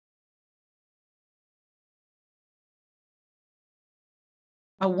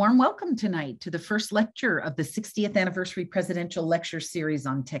A warm welcome tonight to the first lecture of the 60th Anniversary Presidential Lecture Series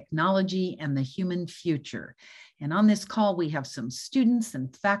on Technology and the Human Future. And on this call, we have some students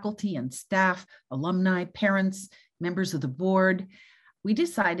and faculty and staff, alumni, parents, members of the board. We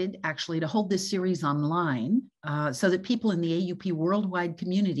decided actually to hold this series online so that people in the AUP worldwide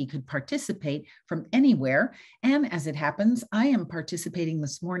community could participate from anywhere. And as it happens, I am participating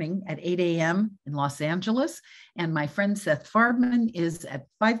this morning at 8 a.m. in Los Angeles, and my friend Seth Farbman is at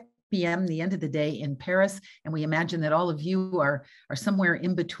 5 p.m., the end of the day, in Paris. And we imagine that all of you are somewhere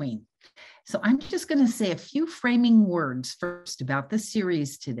in between. So I'm just going to say a few framing words first about the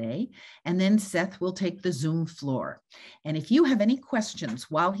series today, and then Seth will take the Zoom floor. And if you have any questions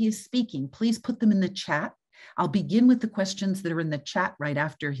while he is speaking, please put them in the chat. I'll begin with the questions that are in the chat right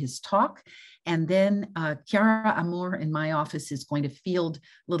after his talk. And then Chiara Amor in my office is going to field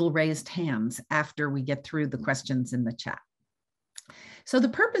little raised hands after we get through the questions in the chat. So the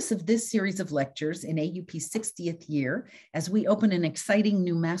purpose of this series of lectures in AUP's 60th year, as we open an exciting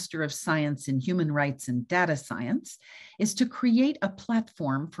new Master of Science in Human Rights and Data Science, is to create a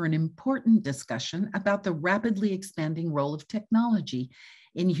platform for an important discussion about the rapidly expanding role of technology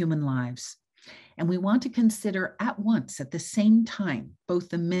in human lives. And we want to consider at once, at the same time, both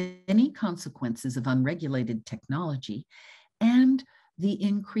the many consequences of unregulated technology and the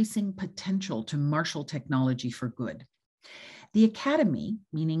increasing potential to marshal technology for good. The Academy,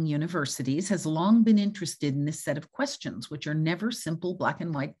 meaning universities, has long been interested in this set of questions, which are never simple black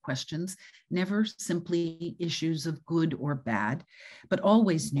and white questions, never simply issues of good or bad, but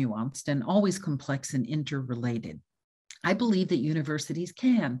always nuanced and always complex and interrelated. I believe that universities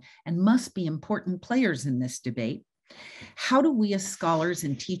can and must be important players in this debate. How do we as scholars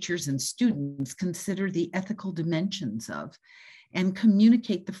and teachers and students consider the ethical dimensions of and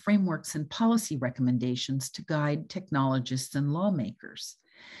communicate the frameworks and policy recommendations to guide technologists and lawmakers?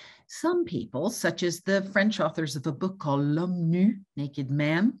 Some people, such as the French authors of a book called L'Homme Nu, Naked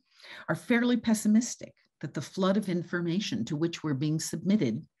Man, are fairly pessimistic that the flood of information to which we're being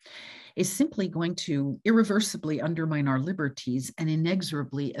submitted is simply going to irreversibly undermine our liberties and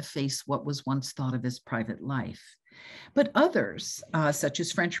inexorably efface what was once thought of as private life. But others, such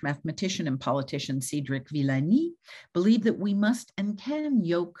as French mathematician and politician Cédric Villani, believe that we must and can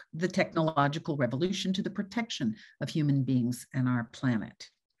yoke the technological revolution to the protection of human beings and our planet.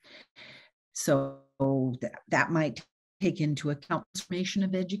 So that might take into account the transformation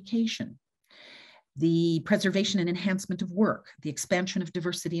of education, the preservation and enhancement of work, the expansion of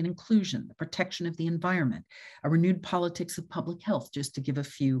diversity and inclusion, the protection of the environment, a renewed politics of public health, just to give a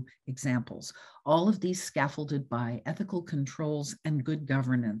few examples. All of these scaffolded by ethical controls and good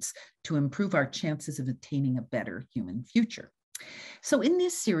governance to improve our chances of attaining a better human future. So in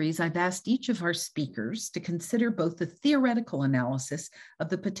this series, I've asked each of our speakers to consider both the theoretical analysis of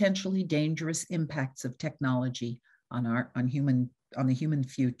the potentially dangerous impacts of technology on the human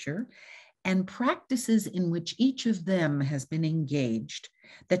future, and practices in which each of them has been engaged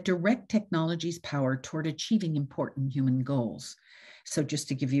that direct technology's power toward achieving important human goals. So just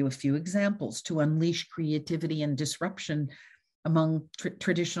to give you a few examples, to unleash creativity and disruption among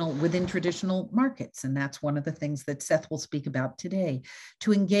within traditional markets, and that's one of the things that Seth will speak about today.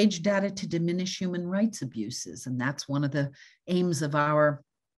 To engage data to diminish human rights abuses, and that's one of the aims of our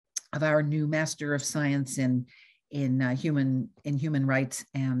new Master of Science in human rights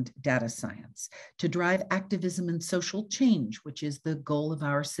and data science. To drive activism and social change, which is the goal of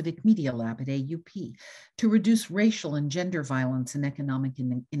our civic media lab at AUP. To reduce racial and gender violence and economic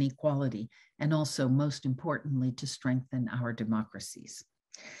inequality, and also, most importantly, to strengthen our democracies.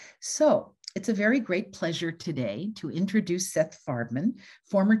 So it's a very great pleasure today to introduce Seth Farbman,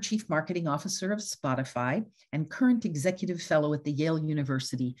 former Chief Marketing Officer of Spotify and current Executive Fellow at the Yale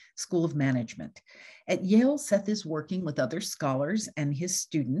University School of Management. At Yale, Seth is working with other scholars and his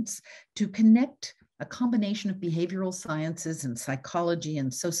students to connect a combination of behavioral sciences and psychology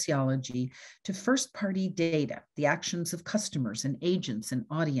and sociology to first-party data, the actions of customers and agents and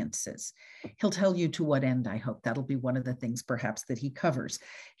audiences. He'll tell you to what end, I hope. That'll be one of the things perhaps that he covers.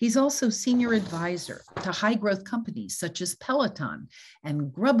 He's also senior advisor to high-growth companies such as Peloton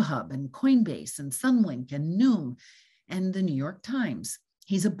and Grubhub and Coinbase and Sunlink and Noom and the New York Times.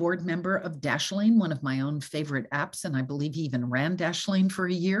 He's a board member of Dashlane, one of my own favorite apps, and I believe he even ran Dashlane for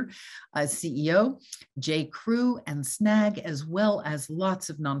a year as CEO, J. Crew and Snag, as well as lots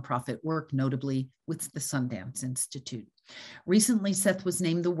of nonprofit work, notably with the Sundance Institute. Recently, Seth was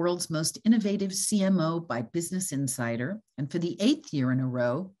named the world's most innovative CMO by Business Insider, and for the 8th year in a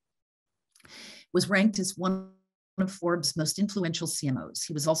row, was ranked as one of Forbes' most influential CMOs.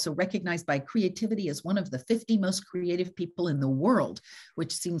 He was also recognized by Creativity as one of the 50 most creative people in the world,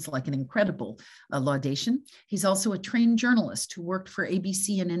 which seems like an incredible laudation. He's also a trained journalist who worked for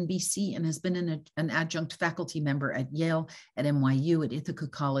ABC and NBC and has been an adjunct faculty member at Yale, at NYU, at Ithaca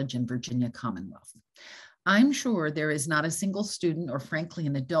College, and Virginia Commonwealth. I'm sure there is not a single student or frankly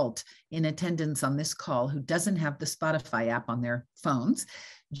an adult in attendance on this call who doesn't have the Spotify app on their phones.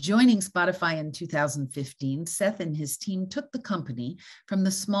 Joining Spotify in 2015, Seth and his team took the company from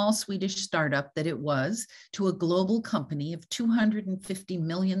the small Swedish startup that it was to a global company of 250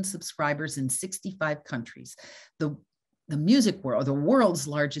 million subscribers in 65 countries. The music world, the world's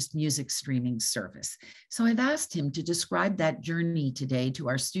largest music streaming service. So I've asked him to describe that journey today to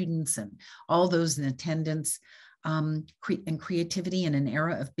our students and all those in attendance. And creativity in an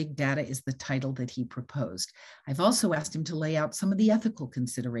era of big data is the title that he proposed. I've also asked him to lay out some of the ethical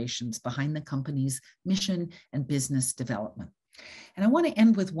considerations behind the company's mission and business development. And I want to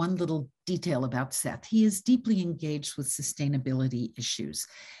end with one little detail about Seth. He is deeply engaged with sustainability issues.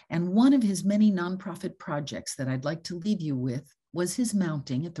 And one of his many nonprofit projects that I'd like to leave you with was his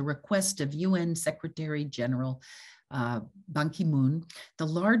mounting, at the request of UN Secretary General Ban Ki-moon, the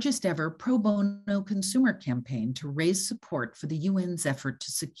largest ever pro bono consumer campaign to raise support for the UN's effort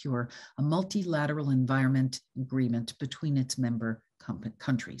to secure a multilateral environment agreement between its member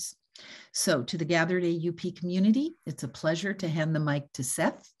countries. So to the gathered AUP community, it's a pleasure to hand the mic to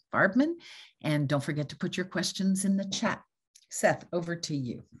Seth Farbman, and don't forget to put your questions in the chat. Seth, over to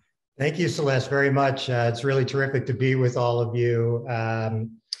you. Thank you, Celeste, very much. It's really terrific to be with all of you.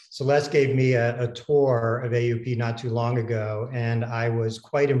 Celeste gave me a tour of AUP not too long ago, and I was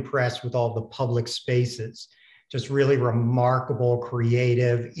quite impressed with all the public spaces. Just really remarkable,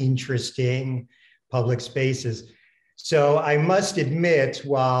 creative, interesting public spaces. So I must admit,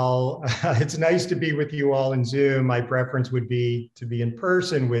 while it's nice to be with you all in Zoom, my preference would be to be in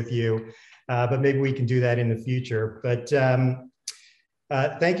person with you, but maybe we can do that in the future. But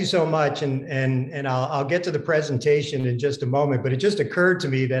thank you so much, and I'll get to the presentation in just a moment, but it just occurred to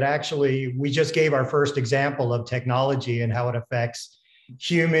me that actually we just gave our first example of technology and how it affects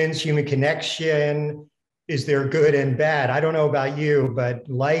humans, human connection. Is there good and bad? I don't know about you, but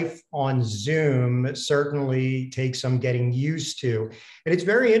life on Zoom certainly takes some getting used to. And it's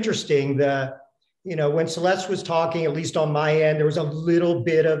very interesting that, when Celeste was talking, at least on my end, there was a little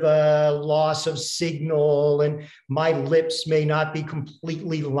bit of a loss of signal, and my lips may not be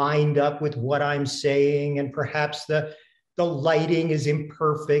completely lined up with what I'm saying. And perhaps the lighting is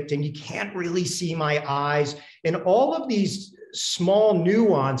imperfect and you can't really see my eyes. And all of these small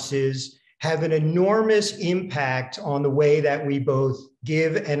nuances have an enormous impact on the way that we both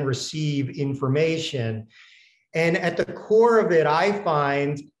give and receive information. And at the core of it, I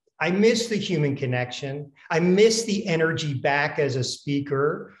find I miss the human connection. I miss the energy back as a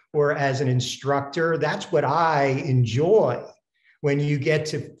speaker or as an instructor. That's what I enjoy, when you get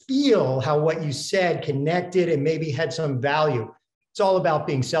to feel how what you said connected and maybe had some value. It's all about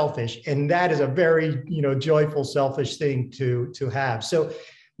being selfish. And that is a very, joyful, selfish thing to have. So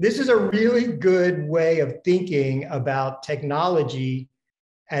this is a really good way of thinking about technology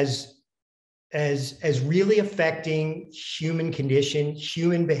as really affecting human condition,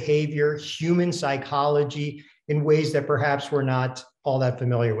 human behavior, human psychology in ways that perhaps we're not all that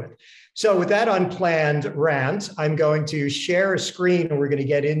familiar with. So with that unplanned rant, I'm going to share a screen and we're going to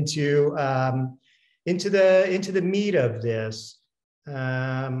get into the meat of this.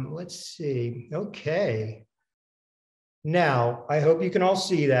 Let's see. Okay. Now, I hope you can all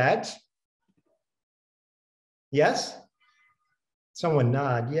see that. Yes? Someone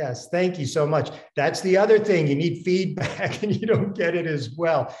nod. Yes. Thank you so much. That's the other thing. You need feedback and you don't get it as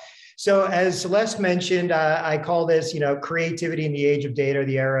well. So as Celeste mentioned, I call this, creativity in the age of data, or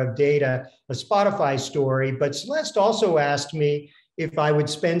the era of data, a Spotify story. But Celeste also asked me if I would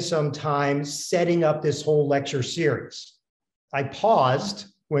spend some time setting up this whole lecture series. I paused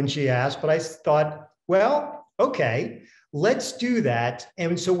when she asked, but I thought, well, okay, let's do that.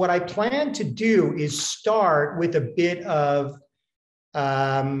 And so what I plan to do is start with a bit of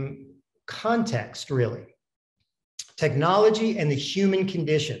context, really. Technology and the human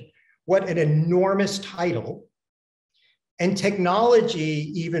condition. What an enormous title. And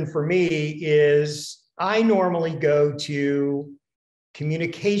technology, even for me, is I normally go to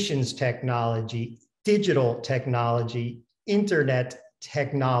communications technology, digital technology, internet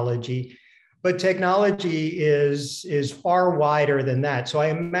technology. But technology is far wider than that. So I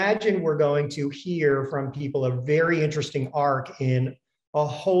imagine we're going to hear from people a very interesting arc in a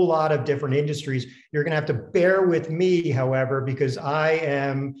whole lot of different industries. You're going to have to bear with me, however, because I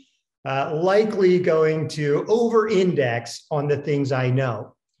am likely going to over-index on the things I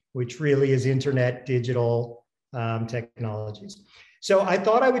know, which really is internet, digital technologies. So I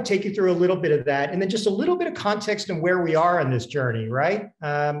thought I would take you through a little bit of that, and then just a little bit of context on where we are on this journey, right?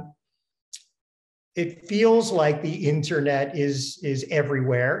 It feels like the internet is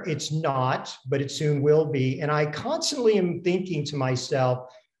everywhere. It's not, but it soon will be. And I constantly am thinking to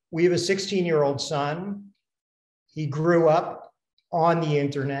myself, we have a 16-year-old son. He grew up on the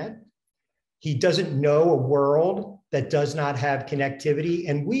internet. He doesn't know a world that does not have connectivity.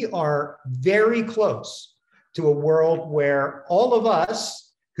 And we are very close to a world where all of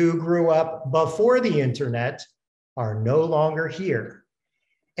us who grew up before the internet are no longer here.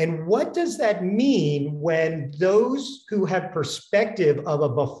 And what does that mean when those who have perspective of a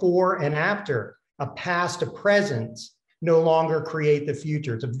before and after, a past, a present, no longer create the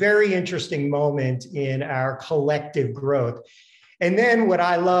future? It's a very interesting moment in our collective growth. And then what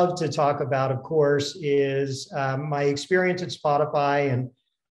I love to talk about, of course, is my experience at Spotify. And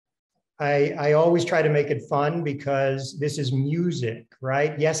I always try to make it fun because this is music,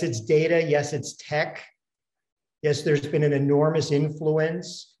 right? Yes, it's data. Yes, it's tech. Yes, there's been an enormous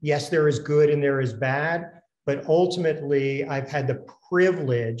influence. Yes, there is good and there is bad. But ultimately, I've had the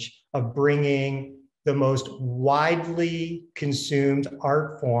privilege of bringing the most widely consumed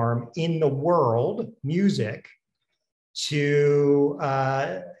art form in the world, music, to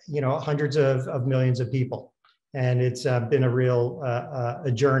hundreds of millions of people. And it's been a real a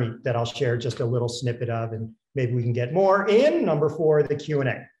journey that I'll share just a little snippet of, and maybe we can get more in number 4, the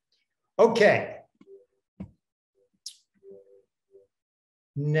Q&A. Okay.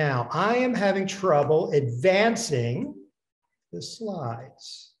 Now, I am having trouble advancing the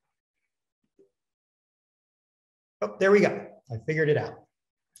slides. Oh, there we go. I figured it out.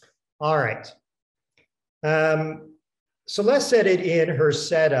 All right. Celeste said it in her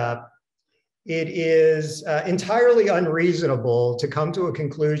setup. It is entirely unreasonable to come to a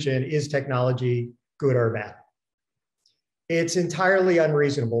conclusion, is technology good or bad? It's entirely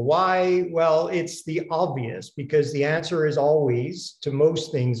unreasonable. Why? Well, it's the obvious, because the answer is always, to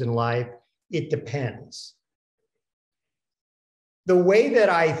most things in life, it depends. The way that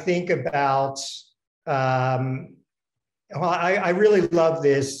I think about, I really love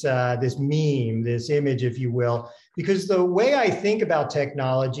this, this meme, this image, if you will, because the way I think about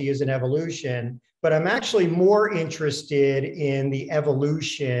technology is an evolution, but I'm actually more interested in the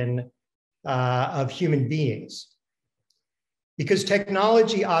evolution of human beings. Because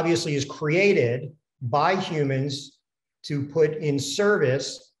technology obviously is created by humans to put in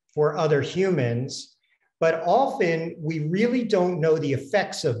service for other humans, but often we really don't know the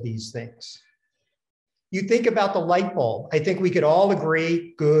effects of these things. You think about the light bulb. I think we could all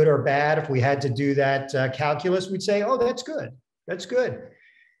agree, good or bad. If we had to do that calculus, we'd say, oh, that's good. That's good.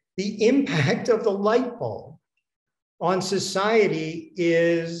 The impact of the light bulb on society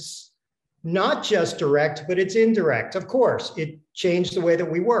is not just direct, but it's indirect. Of course, it changed the way that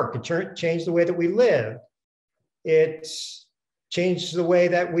we work. It changed the way that we live. It changed the way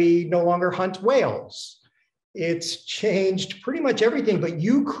that we no longer hunt whales. It's changed pretty much everything, but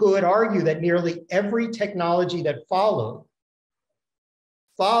you could argue that nearly every technology that followed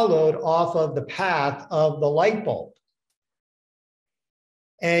off of the path of the light bulb.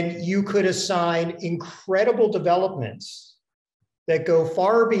 And you could assign incredible developments that go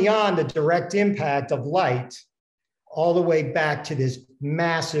far beyond the direct impact of light all the way back to this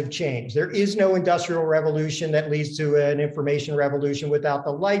massive change. There is no industrial revolution that leads to an information revolution without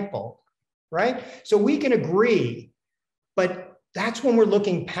the light bulb, right? So we can agree, but that's when we're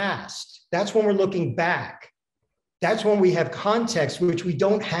looking past. That's when we're looking back. That's when we have context, which we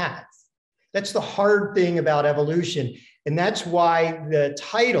don't have. That's the hard thing about evolution. And that's why the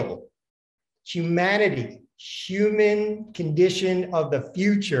title, Humanity, Human Condition of the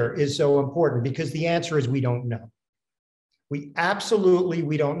Future, is so important, because the answer is we don't know. We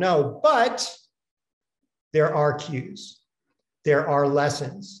don't know, but there are cues, there are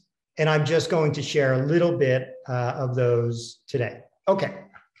lessons, and I'm just going to share a little bit of those today. Okay.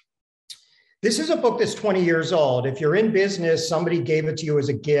 This is a book that's 20 years old. If you're in business, somebody gave it to you as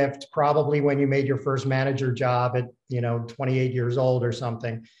a gift, probably when you made your first manager job at 28 years old or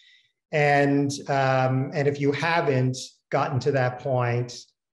something. And if you haven't gotten to that point,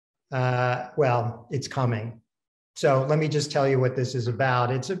 well, it's coming. So let me just tell you what this is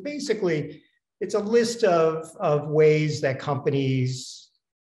about. It's a list of ways that companies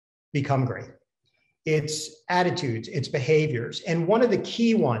become great. It's attitudes, it's behaviors. And one of the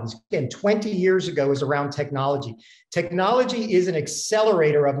key ones, again, 20 years ago, is around technology. Technology is an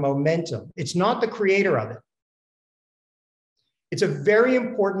accelerator of momentum. It's not the creator of it. It's a very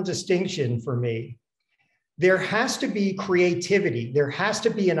important distinction for me. There has to be creativity. There has to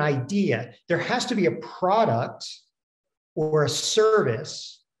be an idea. There has to be a product or a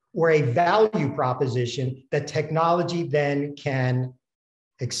service or a value proposition that technology then can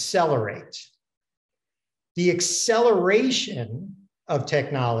accelerate. The acceleration of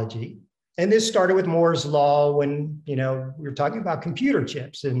technology, and this started with Moore's law when, we were talking about computer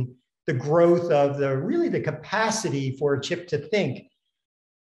chips and the growth of the capacity for a chip to think.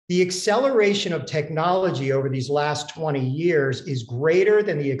 The acceleration of technology over these last 20 years is greater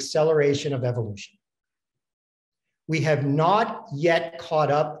than the acceleration of evolution. We have not yet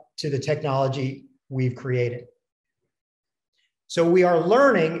caught up to the technology we've created. So we are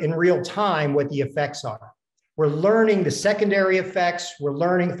learning in real time what the effects are. We're learning the secondary effects. We're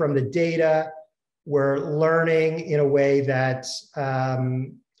learning from the data. We're learning in a way that,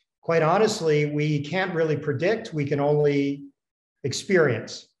 quite honestly, we can't really predict. We can only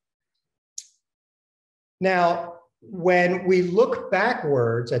experience. Now, when we look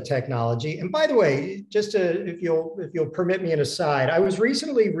backwards at technology, and by the way, just if you'll permit me an aside, I was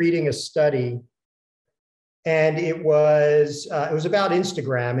recently reading a study, and it was about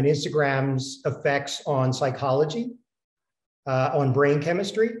Instagram and Instagram's effects on psychology, on brain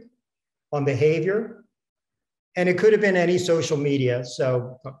chemistry, on behavior, and it could have been any social media.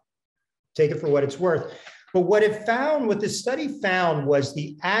 So take it for what it's worth. But what this study found was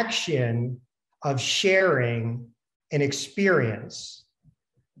the action of sharing an experience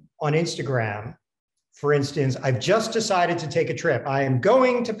on Instagram. For instance, I've just decided to take a trip. I am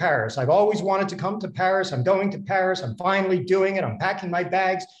going to Paris. I've always wanted to come to Paris. I'm going to Paris. I'm finally doing it. I'm packing my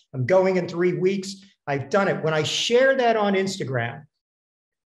bags. I'm going in 3 weeks. I've done it. When I share that on Instagram,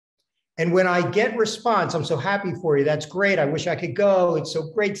 and when I get response, I'm so happy for you. That's great. I wish I could go. It's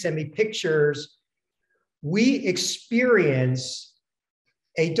so great. Send me pictures. We experience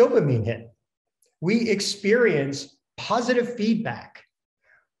a dopamine hit. We experience positive feedback.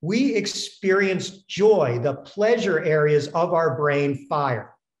 We experience joy. The pleasure areas of our brain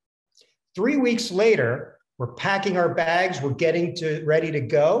fire. 3 weeks later, we're packing our bags. We're getting ready to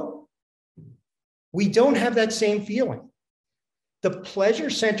go. We don't have that same feeling. The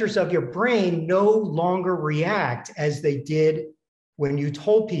pleasure centers of your brain no longer react as they did when you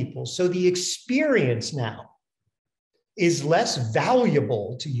told people. So the experience now is less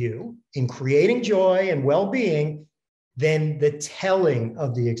valuable to you in creating joy and well-being than the telling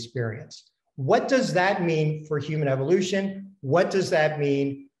of the experience. What does that mean for human evolution? What does that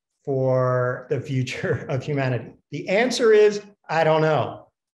mean for the future of humanity? The answer is, I don't know,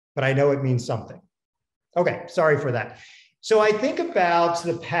 but I know it means something. Okay, sorry for that. So I think about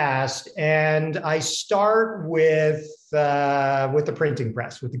the past, and I start with the printing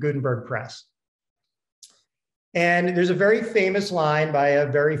press, with the Gutenberg press. And there's a very famous line by a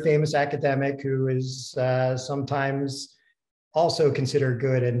very famous academic who is sometimes also considered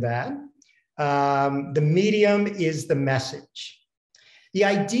good and bad. The medium is the message. The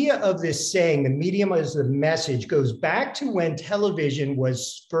idea of this saying, the medium is the message, goes back to when television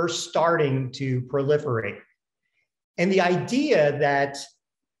was first starting to proliferate. And the idea that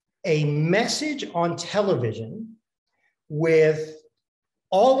a message on television with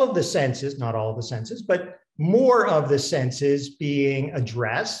all of the senses, not all of the senses, but more of the senses being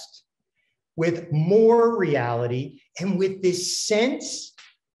addressed, with more reality, and with this sense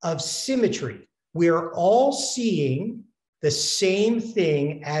of symmetry. We're all seeing the same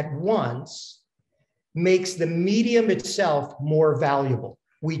thing at once, makes the medium itself more valuable.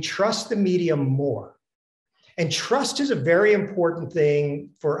 We trust the medium more. And trust is a very important thing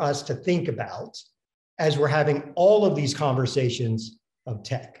for us to think about as we're having all of these conversations of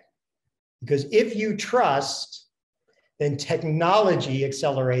tech. Because if you trust, then technology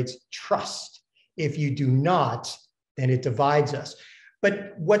accelerates trust. If you do not, then it divides us.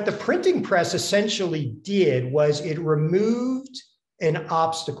 But what the printing press essentially did was it removed an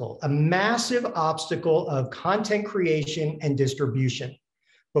obstacle, a massive obstacle of content creation and distribution.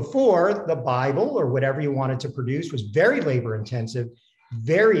 Before, the Bible or whatever you wanted to produce was very labor intensive,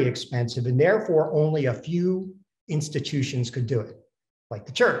 very expensive, and therefore only a few institutions could do it, like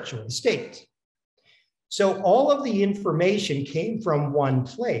the church or the state. So all of the information came from one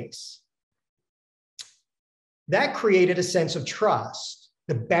place. That created a sense of trust.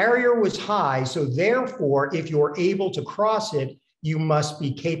 The barrier was high, so therefore, if you're able to cross it, you must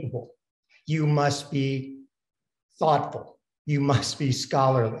be capable. You must be thoughtful. You must be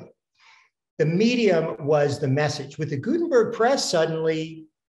scholarly. The medium was the message. With the Gutenberg press, suddenly,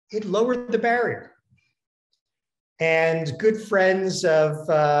 it lowered the barrier. and good friends of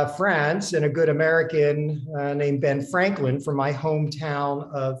France and a good American named Ben Franklin from my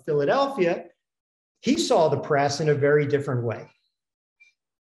hometown of Philadelphia, he saw the press in a very different way.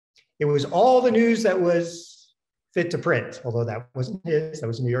 It was all the news that was fit to print, although that wasn't his, that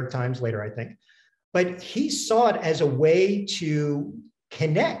was New York Times later, I think. But he saw it as a way to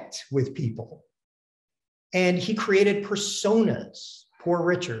connect with people. And he created personas, Poor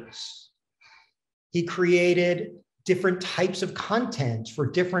Richards. He created different types of content for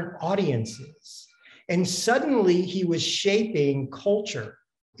different audiences. And suddenly he was shaping culture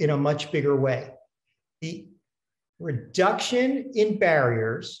in a much bigger way. The reduction in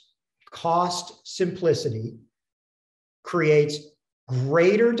barriers, cost, simplicity, creates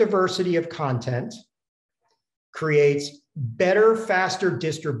greater diversity of content, creates better, faster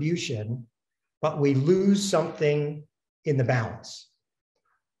distribution, but we lose something in the balance.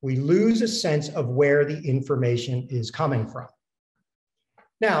 We lose a sense of where the information is coming from.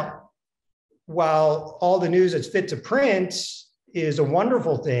 Now, while all the news that's fit to print is a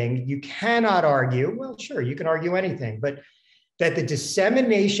wonderful thing, you cannot argue, well, sure, you can argue anything, but that the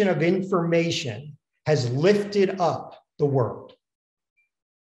dissemination of information has lifted up the world.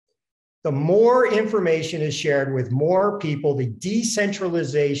 The more information is shared with more people, the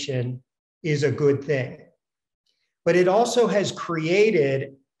decentralization is a good thing. But it also has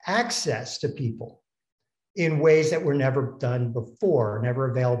created access to people in ways that were never done before, never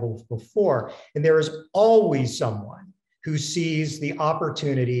available before. And there is always someone who sees the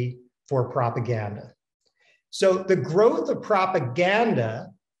opportunity for propaganda. So the growth of propaganda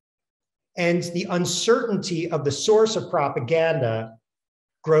and the uncertainty of the source of propaganda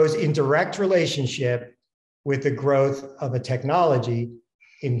grows in direct relationship with the growth of a technology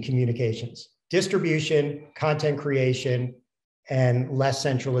in communications, distribution, content creation, and less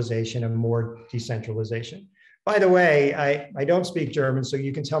centralization and more decentralization. By the way, I don't speak German, so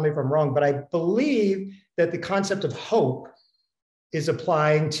you can tell me if I'm wrong, but I believe that the concept of hope is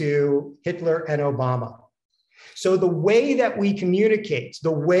applying to Hitler and Obama. So the way that we communicate,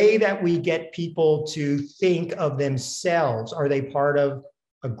 the way that we get people to think of themselves, are they part of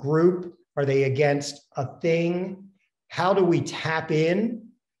a group? Are they against a thing? How do we tap in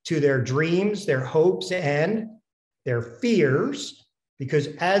to their dreams, their hopes, and their fears? Because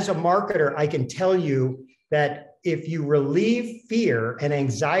as a marketer, I can tell you that if you relieve fear and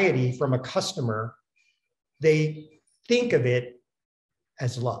anxiety from a customer, they think of it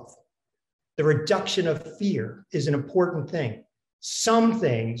as love. The reduction of fear is an important thing. Some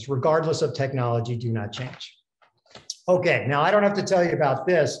things, regardless of technology, do not change. Okay, now I don't have to tell you about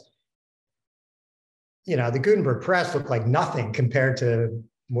this. You know, the Gutenberg press looked like nothing compared to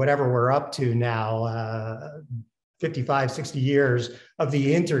whatever we're up to now, 55, 60 years of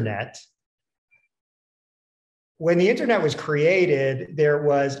the internet. When the internet was created, there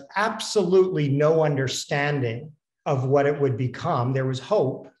was absolutely no understanding of what it would become. There was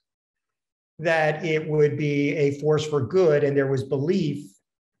hope that it would be a force for good, and there was belief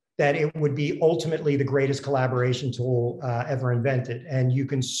that it would be ultimately the greatest collaboration tool ever invented. And you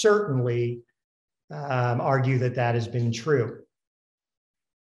can certainly argue that that has been true.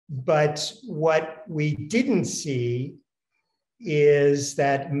 But what we didn't see is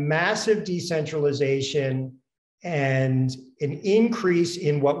that massive decentralization and an increase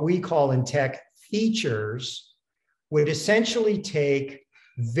in what we call in tech features would essentially take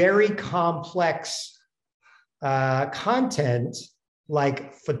very complex content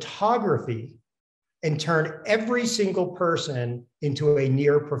like photography and turn every single person into a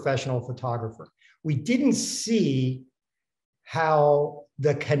near professional photographer. We didn't see how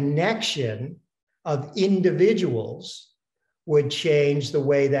the connection of individuals would change the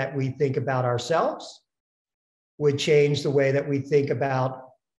way that we think about ourselves, would change the way that we think about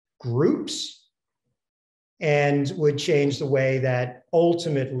groups, and would change the way that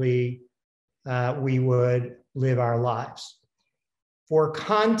ultimately we would live our lives. For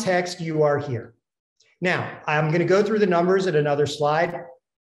context, you are here. Now, I'm going to go through the numbers at another slide,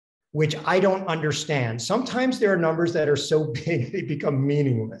 which I don't understand. Sometimes there are numbers that are so big they become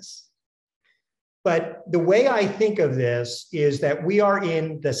meaningless. But the way I think of this is that we are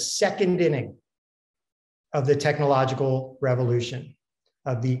in the second inning of the technological revolution,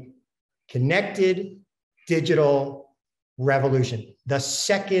 of the connected digital revolution, the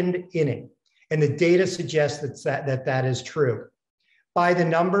second inning. And the data suggests that is true. By the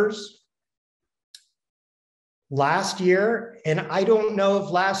numbers, last year, and I don't know if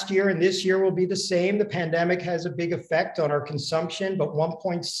last year and this year will be the same. The pandemic has a big effect on our consumption, but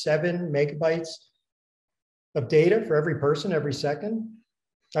 1.7 megabytes of data for every person every second.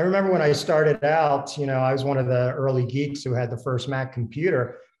 I remember when I started out, I was one of the early geeks who had the first Mac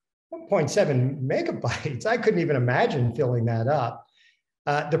computer, 1.7 megabytes. I couldn't even imagine filling that up.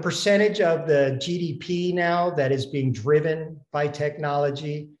 The percentage of the GDP now that is being driven by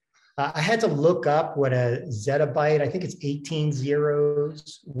technology, I had to look up what a zettabyte, I think it's 18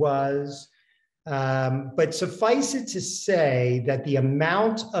 zeros was. But suffice it to say that the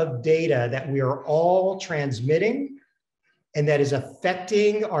amount of data that we are all transmitting and that is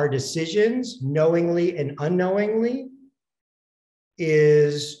affecting our decisions knowingly and unknowingly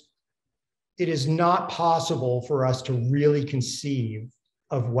it is not possible for us to really conceive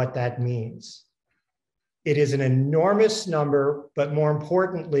of what that means. It is an enormous number, but more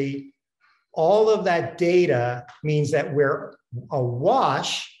importantly, all of that data means that we're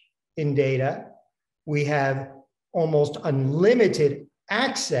awash in data. We have almost unlimited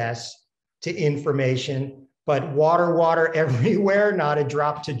access to information, but water everywhere, not a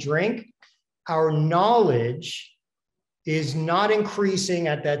drop to drink. Our knowledge is not increasing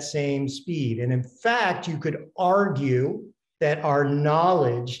at that same speed. And in fact, you could argue that our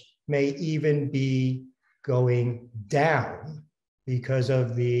knowledge may even be going down because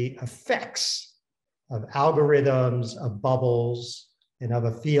of the effects of algorithms, of bubbles, and of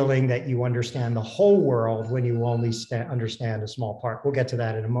a feeling that you understand the whole world when you only understand a small part. We'll get to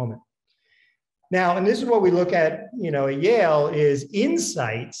that in a moment. Now, and this is what we look at, at Yale, is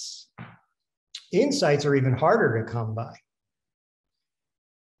insights. Insights are even harder to come by.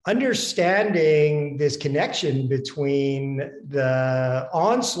 Understanding this connection between the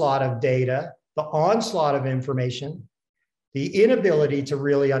onslaught of data, the onslaught of information, the inability to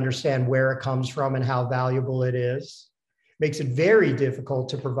really understand where it comes from and how valuable it is, makes it very difficult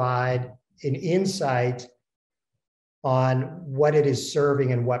to provide an insight on what it is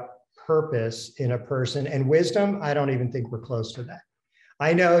serving and what purpose in a person. And wisdom, I don't even think we're close to that.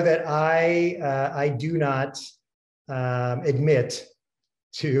 I know that I do not admit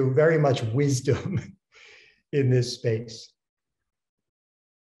to very much wisdom in this space.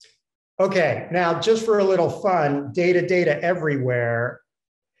 Okay, now just for a little fun, data everywhere.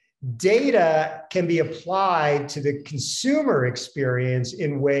 Data can be applied to the consumer experience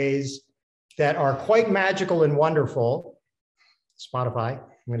in ways that are quite magical and wonderful. Spotify,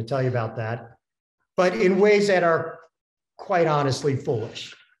 I'm going to tell you about that, but in ways that are quite honestly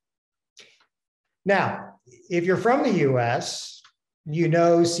foolish. Now, if you're from the US, you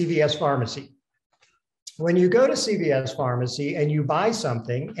know CVS Pharmacy. When you go to CVS Pharmacy and you buy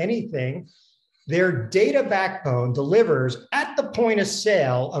something, anything, their data backbone delivers at the point of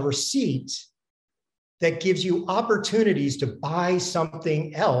sale a receipt that gives you opportunities to buy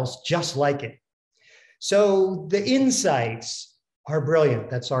something else just like it. So the insights are brilliant.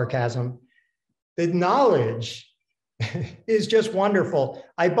 That's sarcasm. The knowledge is just wonderful.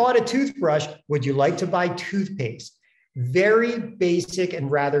 I bought a toothbrush. Would you like to buy toothpaste? Very basic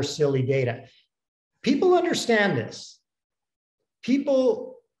and rather silly data. People understand this.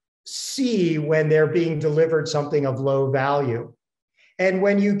 People see when they're being delivered something of low value. And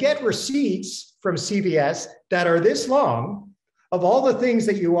when you get receipts from CVS that are this long, of all the things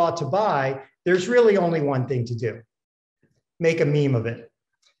that you ought to buy, there's really only one thing to do. Make a meme of it.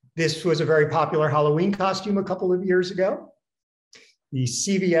 This was a very popular Halloween costume a couple of years ago, the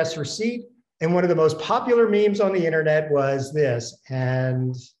CVS receipt. And one of the most popular memes on the internet was this.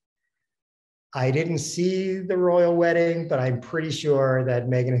 And I didn't see the royal wedding, but I'm pretty sure that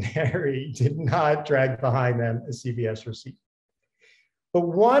Meghan and Harry did not drag behind them a CVS receipt. But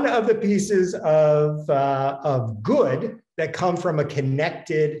one of the pieces of good that come from a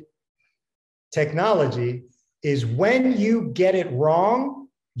connected technology is when you get it wrong,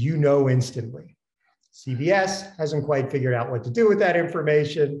 you know instantly. CVS hasn't quite figured out what to do with that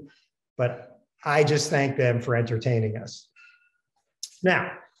information, but I just thank them for entertaining us.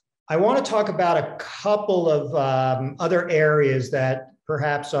 Now, I want to talk about a couple of other areas that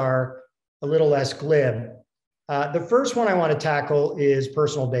perhaps are a little less glib. The first one I want to tackle is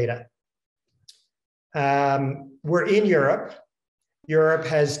personal data. We're in Europe. Europe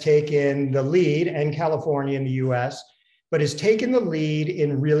has taken the lead, and California in the US, but has taken the lead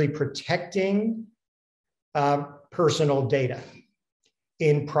in really protecting personal data,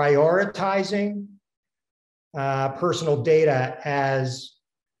 in prioritizing personal data as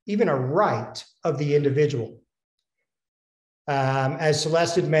even a right of the individual. As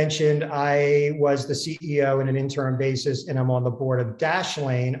Celeste had mentioned, I was the CEO in an interim basis, and I'm on the board of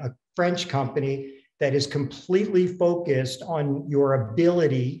Dashlane, a French company that is completely focused on your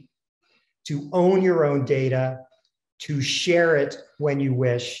ability to own your own data, to share it when you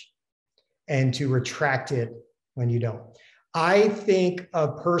wish, and to retract it when you don't. I think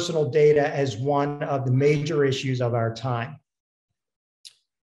of personal data as one of the major issues of our time.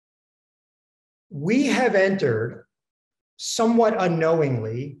 We have entered, somewhat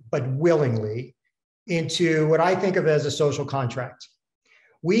unknowingly, but willingly, into what I think of as a social contract.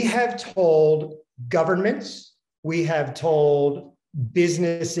 We have told governments, we have told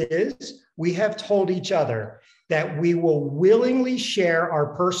businesses, we have told each other that we will willingly share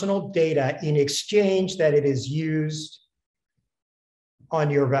our personal data in exchange that it is used on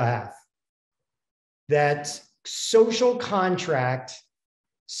your behalf. That social contract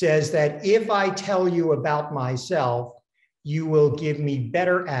says that if I tell you about myself, you will give me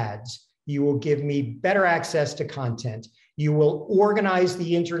better ads, you will give me better access to content, you will organize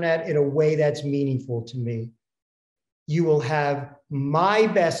the internet in a way that's meaningful to me. You will have my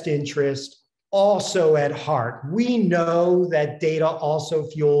best interest also at heart. We know that data also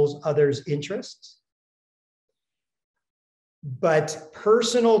fuels others' interests. But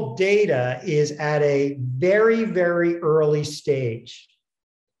personal data is at a very, very early stage.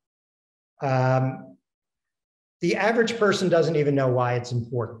 The average person doesn't even know why it's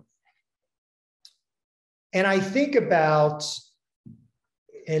important. And I think about,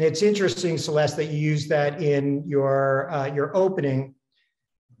 and it's interesting, Celeste, that you used that in your opening.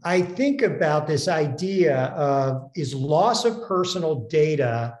 I think about this idea of, is loss of personal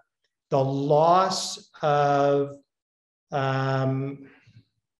data the loss of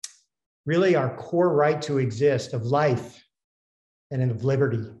really our core right to exist, of life and of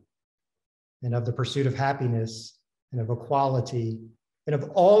liberty and of the pursuit of happiness and of equality and of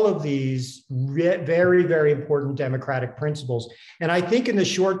all of these very, very important democratic principles? And I think in the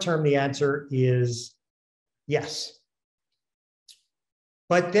short term, the answer is yes.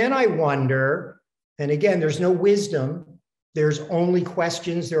 But then I wonder, and again, there's no wisdom, there's only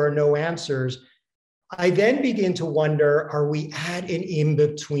questions, there are no answers. I then begin to wonder, are we at an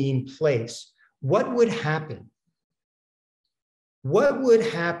in-between place? What would happen? What would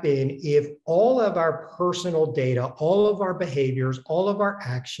happen if all of our personal data, all of our behaviors, all of our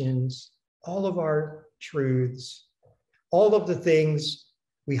actions, all of our truths, all of the things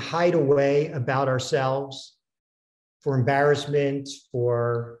we hide away about ourselves for embarrassment,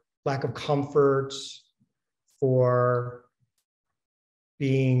 for lack of comfort, for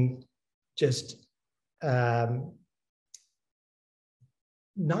being just not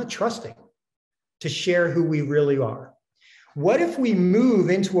trusting to share who we really are? What if we move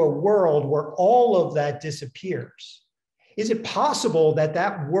into a world where all of that disappears? Is it possible that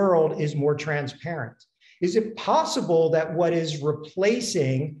that world is more transparent? Is it possible that what is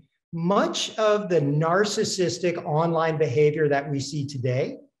replacing much of the narcissistic online behavior that we see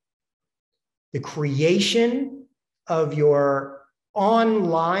today, the creation of your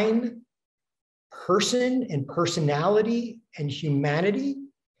online person and personality and humanity,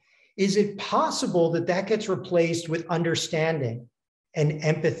 is it possible that that gets replaced with understanding and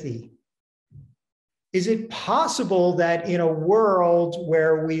empathy? Is it possible that in a world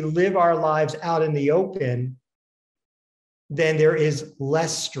where we live our lives out in the open, then there is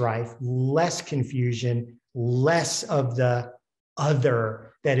less strife, less confusion, less of the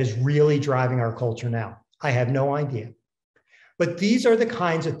other that is really driving our culture now? I have no idea. But these are the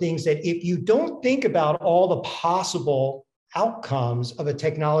kinds of things that if you don't think about all the possible outcomes of a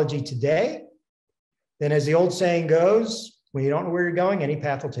technology today, then as the old saying goes, when you don't know where you're going, any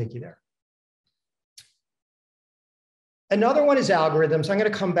path will take you there. Another one is algorithms. I'm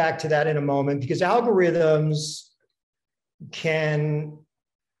going to come back to that in a moment, because algorithms can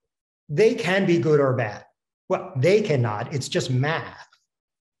be good or bad. Well, they cannot, it's just math,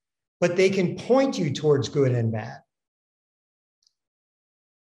 but they can point you towards good and bad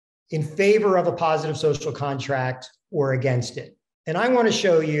in favor of a positive social contract or against it. And I want to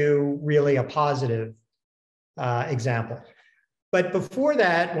show you really a positive example. But before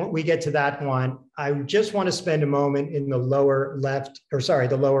that, when we get to that one, I just want to spend a moment in the lower left, or sorry,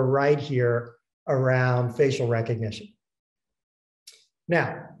 the lower right here around facial recognition.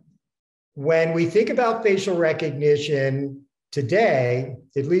 Now, when we think about facial recognition today,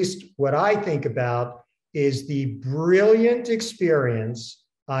 at least what I think about is the brilliant experience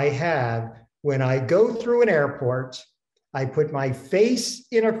I have when I go through an airport, I put my face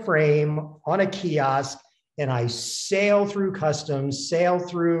in a frame on a kiosk, and I sail through customs, sail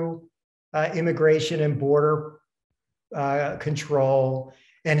through immigration and border control,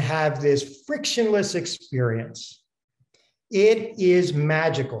 and have this frictionless experience. It is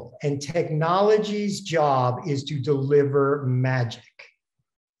magical, and technology's job is to deliver magic.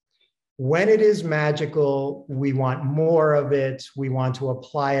 When it is magical, we want more of it. We want to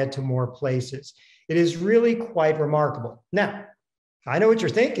apply it to more places. It is really quite remarkable. Now, I know what you're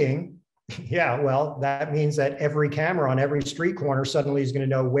thinking. Yeah, well, that means that every camera on every street corner suddenly is going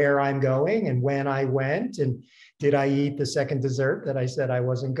to know where I'm going and when I went and did I eat the second dessert that I said I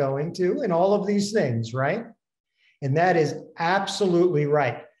wasn't going to, and all of these things, right? And that is absolutely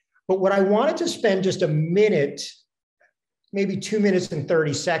right. But what I wanted to spend just a minute, maybe 2 minutes and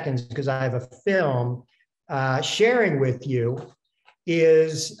 30 seconds, because I have a film sharing with you,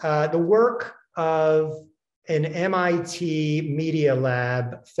 is the work of an MIT Media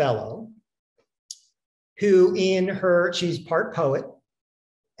Lab fellow who she's part poet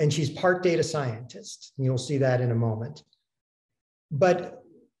and she's part data scientist. And you'll see that in a moment. But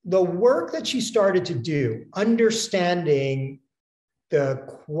the work that she started to do, understanding the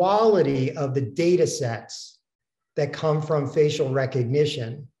quality of the data sets that come from facial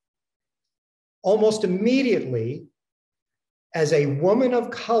recognition, almost immediately, as a woman of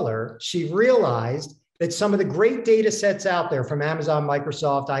color, she realized that some of the great data sets out there from Amazon,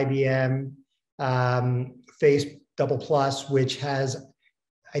 Microsoft, IBM, Face Double Plus, which has,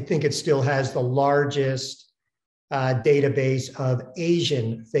 I think it still has the largest database of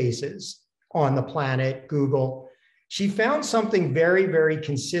Asian faces on the planet, Google. She found something very, very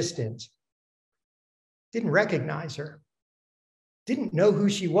consistent. Didn't recognize her, didn't know who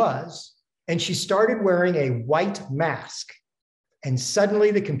she was, and she started wearing a white mask. And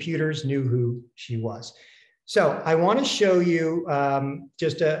suddenly the computers knew who she was. So I want to show you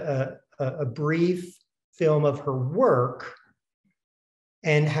just a brief film of her work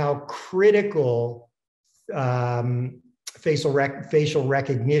and how critical facial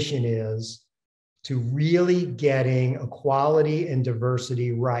recognition is to really getting equality and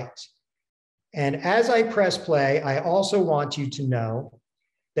diversity right. And as I press play, I also want you to know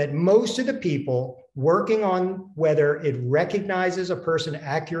that most of the people working on whether it recognizes a person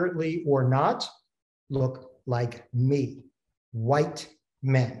accurately or not look like me, white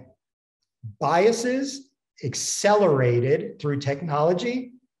men. Biases accelerated through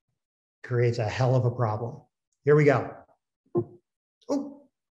technology creates a hell of a problem. Here we go. Oh,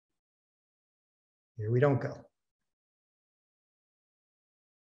 here we don't go.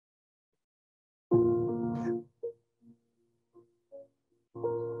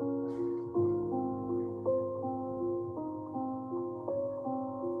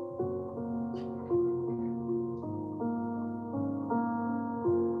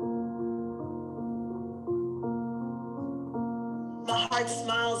 My heart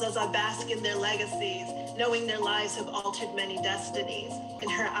smiles as I bask in their legacies, knowing their lives have altered many destinies. In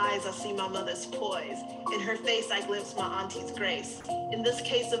her eyes, I see my mother's poise. In her face, I glimpse my auntie's grace. In this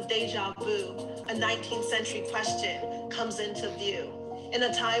case of deja vu, a 19th century question comes into view. In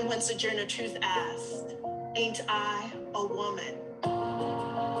a time when Sojourner Truth asked, "Ain't I a woman?"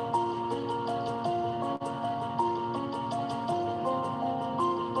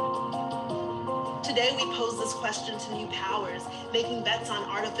 Today we pose this question to new powers, making bets on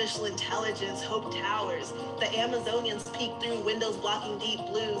artificial intelligence, hope towers. The Amazonians peek through windows blocking deep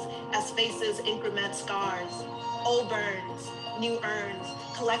blues as faces increment scars. Old burns, new urns,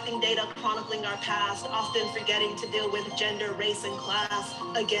 collecting data chronicling our past, often forgetting to deal with gender, race, and class.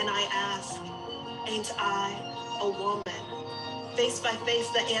 Again I ask, ain't I a woman? Face by face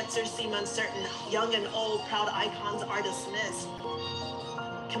the answers seem uncertain. Young and old, proud icons are dismissed.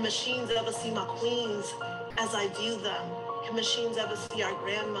 Can machines ever see my queens as I view them? Can machines ever see our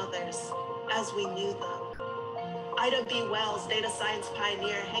grandmothers as we knew them? Ida B. Wells, data science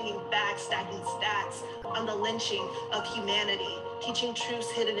pioneer, hanging facts, stacking stats on the lynching of humanity, teaching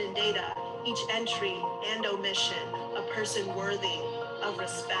truths hidden in data, each entry and omission, a person worthy of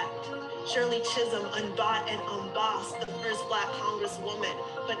respect. Shirley Chisholm, unbought and unbossed, the first Black Congresswoman,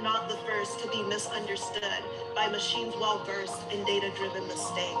 but not the first to be misunderstood by machines well-versed in data-driven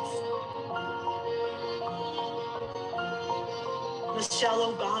mistakes.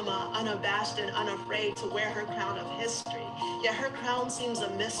 Michelle Obama, unabashed and unafraid to wear her crown of history, yet her crown seems a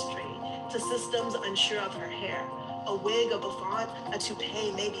mystery to systems unsure of her hair. A wig, a bouffant, a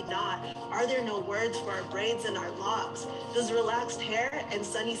toupee, maybe not. Are there no words for our braids and our locks? Does relaxed hair and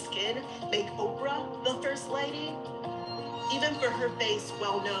sunny skin make Oprah the first lady? Even for her face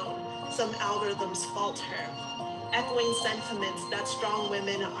well known, some algorithms fault her, echoing sentiments that strong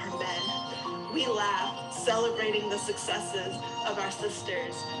women are men. We laugh, celebrating the successes of our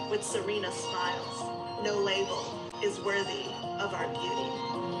sisters with serena smiles. No label is worthy of our beauty.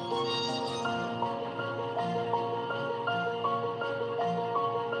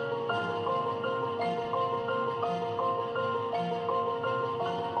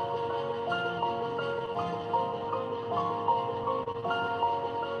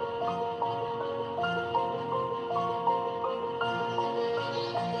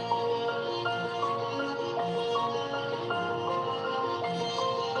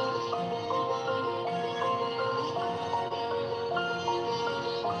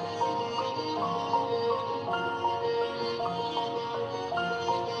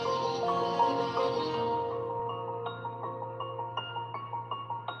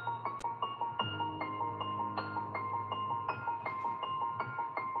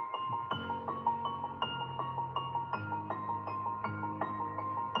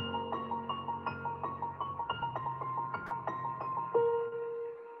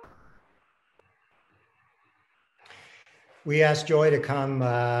 We asked Joy to come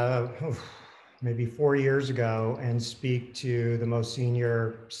maybe 4 years ago and speak to the most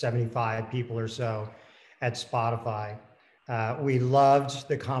senior 75 people or so at Spotify. We loved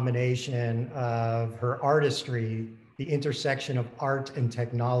the combination of her artistry, the intersection of art and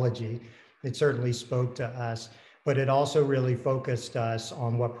technology. It certainly spoke to us, but it also really focused us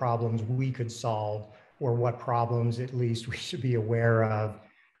on what problems we could solve, or what problems at least we should be aware of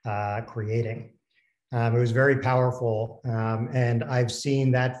creating. It was very powerful, and I've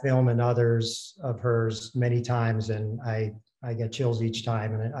seen that film and others of hers many times, and I get chills each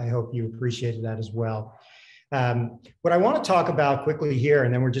time, and I hope you appreciated that as well. What I want to talk about quickly here,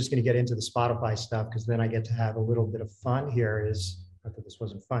 and then we're just going to get into the Spotify stuff, because then I get to have a little bit of fun here, is, not that this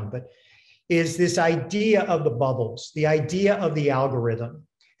wasn't fun, but is this idea of the bubbles, the idea of the algorithm.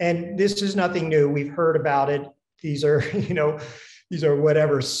 And this is nothing new. We've heard about it. These are, these are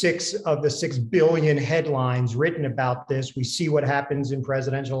whatever, 6 of the 6 billion headlines written about this. We see what happens in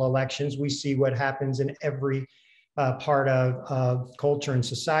presidential elections. We see what happens in every part of culture and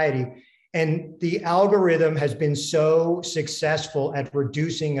society. And the algorithm has been so successful at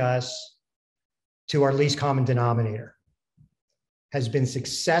reducing us to our least common denominator, has been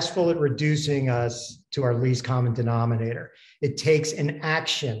successful at reducing us to our least common denominator. It takes an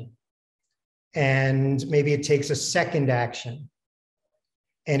action, and maybe it takes a second action,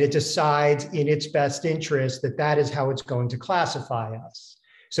 and it decides in its best interest that that is how it's going to classify us.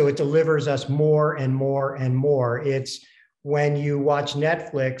 So it delivers us more and more and more. It's when you watch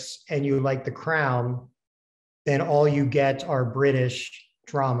Netflix and you like The Crown, then all you get are British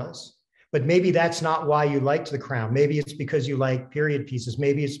dramas. But maybe that's not why you liked The Crown. Maybe it's because you like period pieces.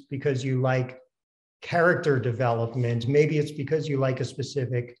 Maybe it's because you like character development. Maybe it's because you like a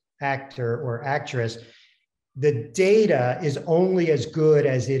specific actor or actress. The data is only as good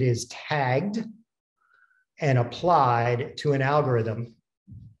as it is tagged and applied to an algorithm.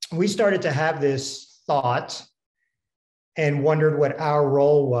 We started to have this thought and wondered what our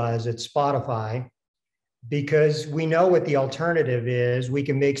role was at Spotify, because we know what the alternative is. We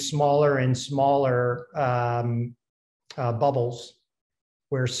can make smaller and smaller bubbles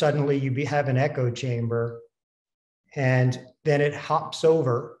where suddenly you have an echo chamber, and then it hops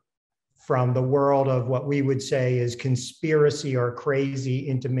over from the world of what we would say is conspiracy or crazy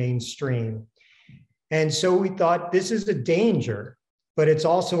into mainstream. And so we thought this is a danger, but it's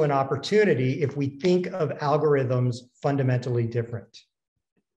also an opportunity if we think of algorithms fundamentally different.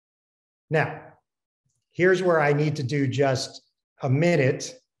 Now, here's where I need to do just a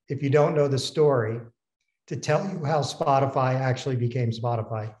minute, if you don't know the story, to tell you how Spotify actually became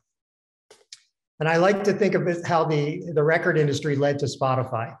Spotify. And I like to think of it how the record industry led to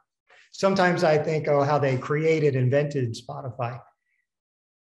Spotify. Sometimes I think, oh, how they invented Spotify.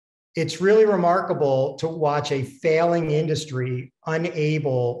 It's really remarkable to watch a failing industry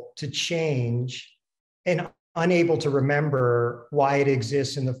unable to change and unable to remember why it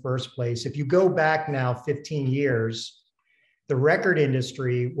exists in the first place. If you go back now 15 years, the record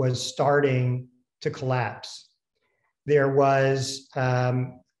industry was starting to collapse. There was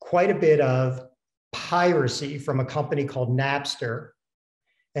quite a bit of piracy from a company called Napster,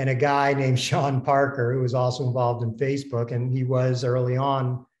 and a guy named Sean Parker, who was also involved in Facebook, and he was early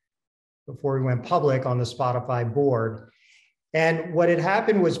on, before he went public, on the Spotify board. And what had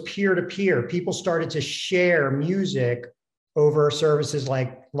happened was peer-to-peer. People started to share music over services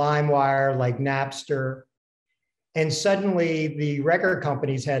like LimeWire, like Napster. And suddenly the record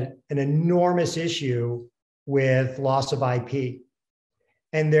companies had an enormous issue with loss of IP.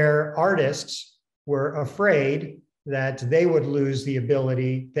 And their artists were afraid that they would lose the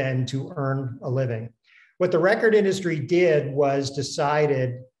ability then to earn a living. What the record industry did was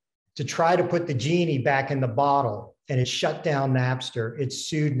decided to try to put the genie back in the bottle, and it shut down Napster. It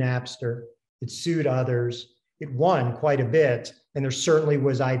sued Napster. It sued others. It won quite a bit, and there certainly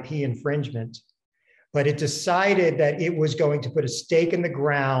was IP infringement. But it decided that it was going to put a stake in the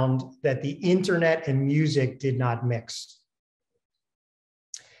ground that the internet and music did not mix.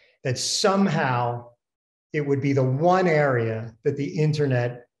 That somehow it would be the one area that the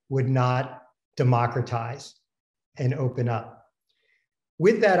internet would not democratize and open up.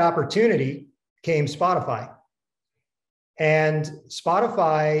 With that opportunity came Spotify. And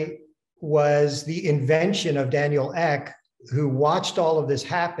Spotify was the invention of Daniel Ek, who watched all of this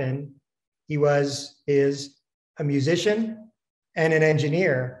happen. He is a musician and an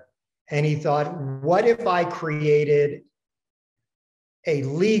engineer. And he thought, what if I created a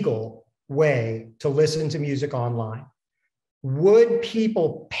legal way to listen to music online? Would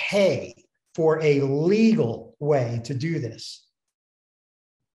people pay for a legal way to do this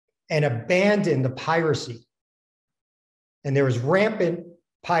and abandon the piracy And there was rampant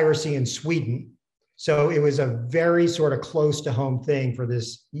piracy in Sweden. So it was a very sort of close to home thing for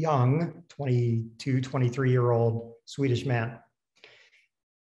this young 22, 23-year-old Swedish man.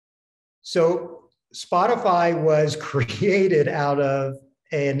 So Spotify was created out of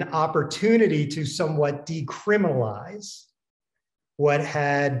an opportunity to somewhat decriminalize what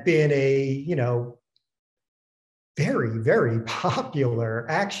had been a, very, very popular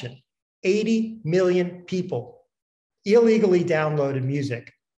action. 80 million people illegally downloaded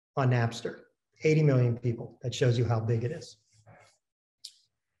music on Napster. 80 million people. That shows you how big it is.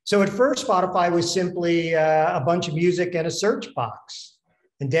 So at first, Spotify was simply a bunch of music and a search box.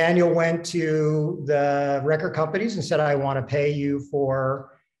 And Daniel went to the record companies and said, I want to pay you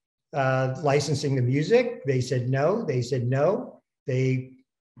for licensing the music. They said no. They said no. They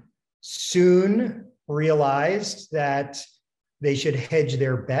soon realized that they should hedge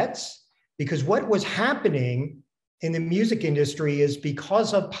their bets, because what was happening in the music industry is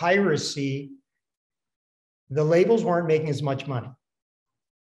because of piracy, the labels weren't making as much money.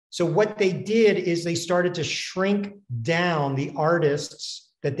 So what they did is they started to shrink down the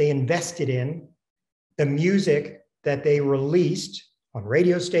artists that they invested in, the music that they released on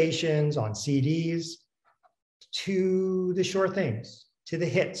radio stations, on CDs, to the sure things, to the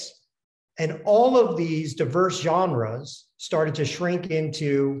hits. And all of these diverse genres started to shrink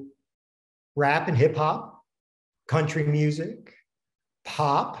into rap and hip hop, country music,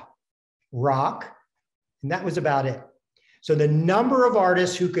 pop, rock, and that was about it. So the number of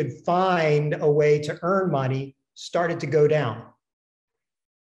artists who could find a way to earn money started to go down.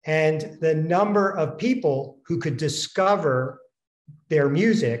 And the number of people who could discover their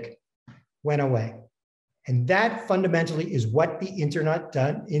music went away. And that fundamentally is what the internet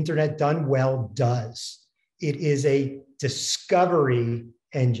done well does. It is a discovery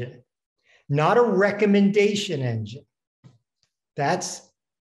engine, not a recommendation engine. That's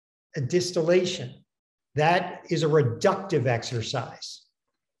a distillation. That is a reductive exercise.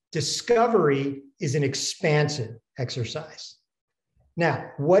 Discovery is an expansive exercise.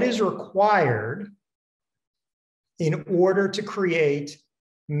 Now, what is required in order to create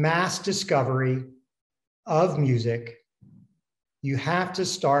mass discovery of music? You have to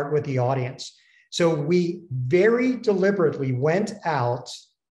start with the audience. So we very deliberately went out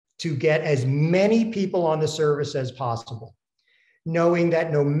to get as many people on the service as possible, knowing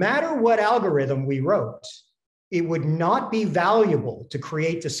that no matter what algorithm we wrote, it would not be valuable to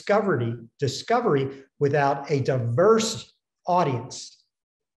create discovery without a diverse audience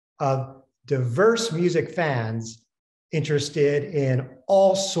of diverse music fans interested in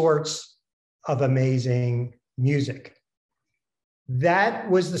all sorts of amazing music. That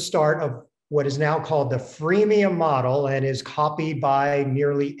was the start of what is now called the freemium model and is copied by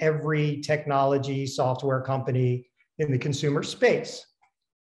nearly every technology software company in the consumer space.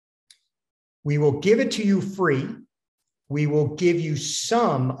 We will give it to you free. We will give you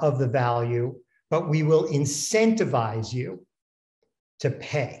some of the value, but we will incentivize you to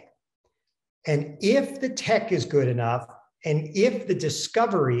pay. And if the tech is good enough, and if the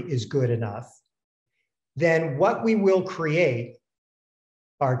discovery is good enough, then what we will create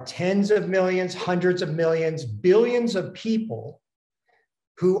are tens of millions, hundreds of millions, billions of people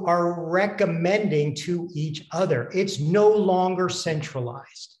who are recommending to each other. It's no longer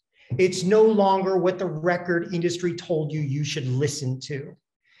centralized. It's no longer what the record industry told you you should listen to.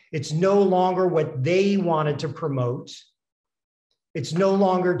 It's no longer what they wanted to promote. It's no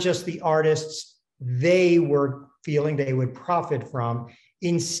longer just the artists they were feeling they would profit from.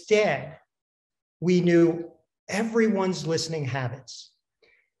 Instead, we knew everyone's listening habits.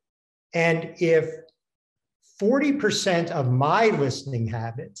 And if 40% of my listening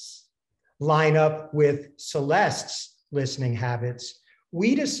habits line up with Celeste's listening habits,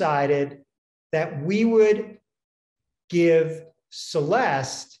 we decided that we would give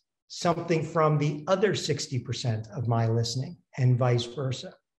Celeste something from the other 60% of my listening and vice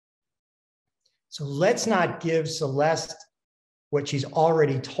versa. So let's not give Celeste what she's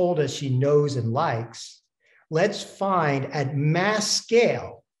already told us she knows and likes. Let's find at mass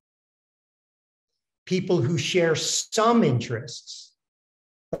scale people who share some interests,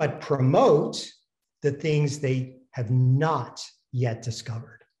 but promote the things they have not yet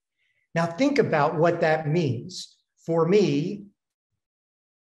discovered. Now think about what that means. For me,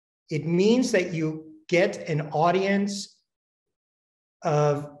 it means that you get an audience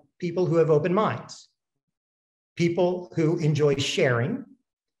of people who have open minds, people who enjoy sharing,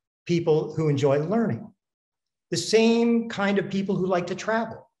 people who enjoy learning, the same kind of people who like to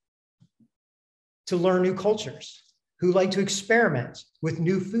travel, to learn new cultures, who like to experiment with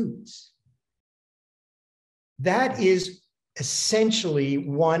new foods. That is essentially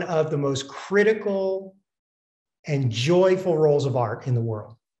one of the most critical and joyful roles of art in the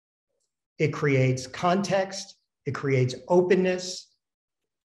world. It creates context, it creates openness,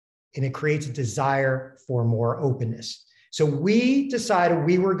 and it creates a desire for more openness. So we decided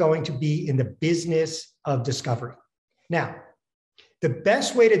we were going to be in the business of discovery. Now, the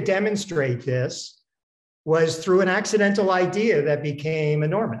best way to demonstrate this was through an accidental idea that became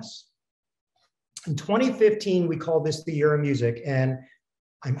enormous. In 2015, we called this the Year of Music, and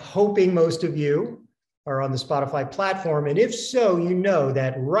I'm hoping most of you are on the Spotify platform. And if so, you know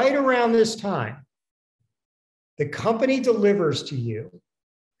that right around this time, the company delivers to you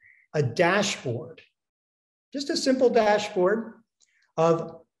a dashboard, just a simple dashboard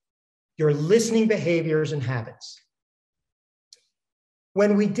of your listening behaviors and habits.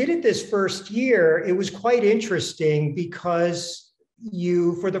 When we did it this first year, it was quite interesting because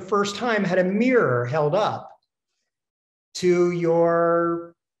you, for the first time, had a mirror held up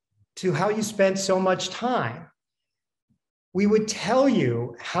to how you spent so much time. We would tell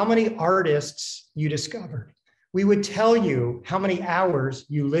you how many artists you discovered. We would tell you how many hours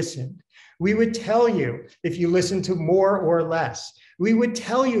you listened. We would tell you if you listened to more or less. We would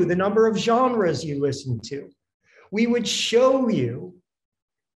tell you the number of genres you listened to. We would show you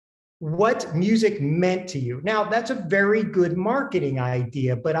what music meant to you. Now, that's a very good marketing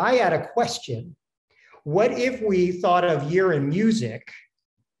idea, but I had a question. What if we thought of Year in Music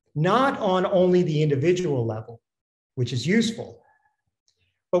not on only the individual level, which is useful,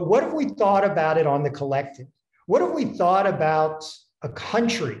 but what if we thought about it on the collective? What if we thought about a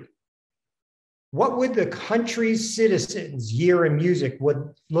country? What would the country's citizens' Year in Music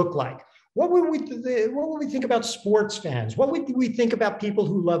would look like? What would we think about sports fans? What would we think about people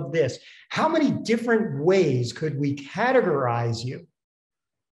who love this? How many different ways could we categorize you?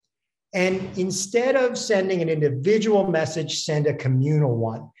 And instead of sending an individual message, send a communal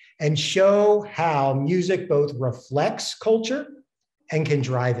one and show how music both reflects culture and can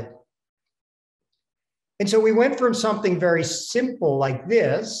drive it. And so we went from something very simple like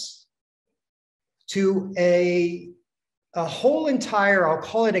this to a whole entire, I'll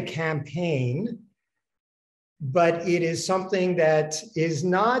call it a campaign, but it is something that is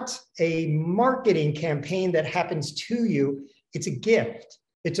not a marketing campaign that happens to you. It's a gift.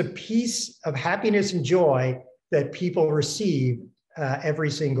 It's a piece of happiness and joy that people receive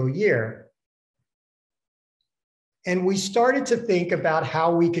every single year. And we started to think about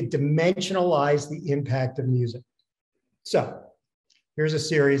how we could dimensionalize the impact of music. So here's a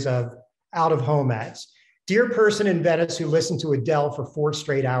series of out-of-home ads. Dear person in Venice who listened to Adele for 4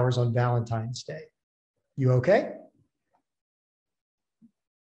 straight hours on Valentine's Day. You okay?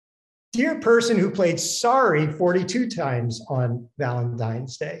 Dear person who played Sorry 42 times on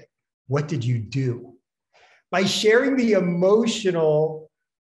Valentine's Day. What did you do? By sharing the emotional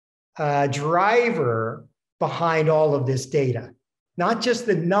driver behind all of this data, not just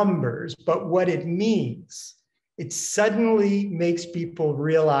the numbers, but what it means. It suddenly makes people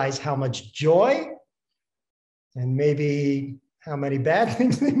realize how much joy and maybe how many bad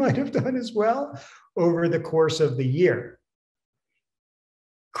things they might have done as well over the course of the year.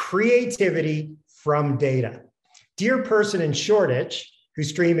 Creativity from data. Dear person in Shoreditch who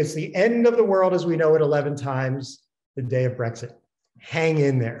stream It's the End of the World as We Know It 11 times the day of Brexit. Hang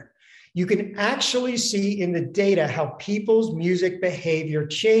in there. You can actually see in the data how people's music behavior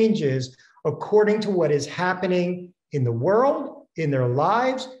changes according to what is happening in the world, in their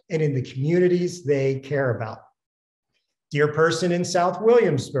lives, and in the communities they care about. Dear person in South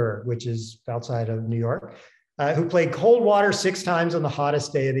Williamsburg, which is outside of New York, who played Cold Water 6 times on the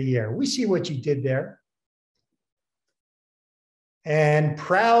hottest day of the year. We see what you did there. And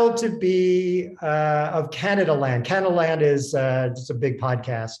proud to be of Canada Land. Canada Land is just a big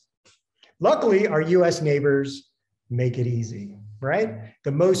podcast. Luckily, our US neighbors make it easy, right?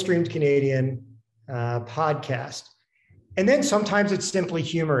 The most streamed Canadian podcast. And then sometimes it's simply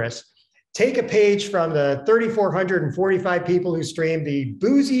humorous. Take a page from the 3,445 people who streamed the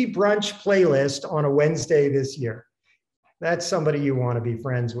Boozy Brunch playlist on a Wednesday this year. That's somebody you want to be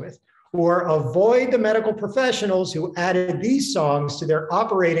friends with. Or avoid the medical professionals who added these songs to their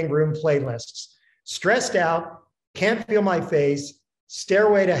operating room playlists. Stressed out, Can't Feel My Face,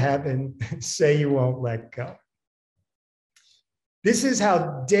 Stairway to Heaven, Say You Won't Let Go. This is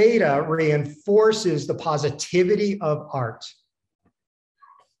how data reinforces the positivity of art.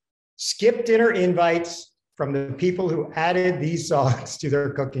 Skip dinner invites from the people who added these songs to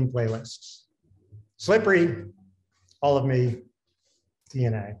their cooking playlists. Slippery, all of me,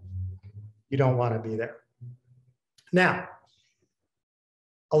 DNA. You don't want to be there. Now,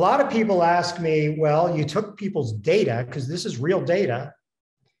 a lot of people ask me, well, you took people's data, because this is real data,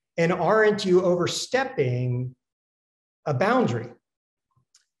 and aren't you overstepping a boundary?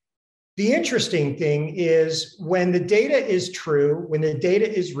 The interesting thing is when the data is true, when the data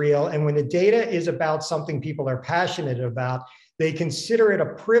is real, and when the data is about something people are passionate about, they consider it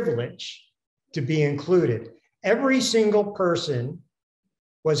a privilege to be included. Every single person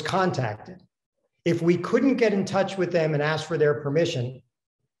was contacted. If we couldn't get in touch with them and ask for their permission,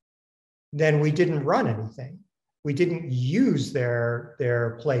 then we didn't run anything. We didn't use their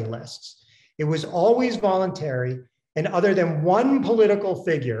playlists. It was always voluntary. And other than one political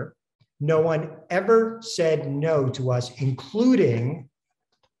figure, no one ever said no to us, including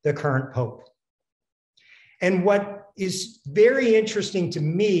the current Pope. And what is very interesting to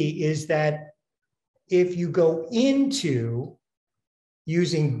me is that if you go into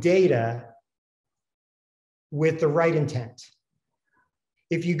using data with the right intent,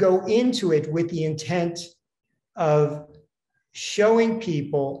 if you go into it with the intent of showing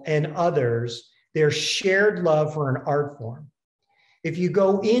people and others their shared love for an art form, if you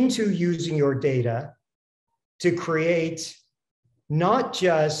go into using your data to create not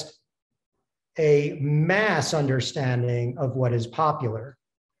just a mass understanding of what is popular,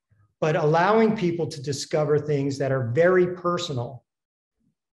 but allowing people to discover things that are very personal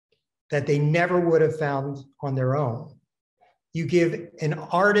that they never would have found on their own. You give an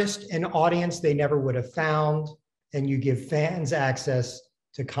artist an audience they never would have found, and you give fans access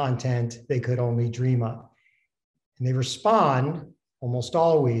to content they could only dream of. And they respond almost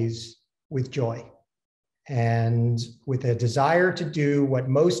always with joy and with a desire to do what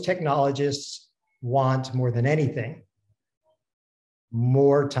most technologists want more than anything: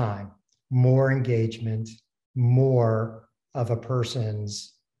 more time, more engagement, more of a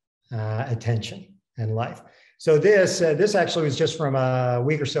person's attention and life. So this actually was just from a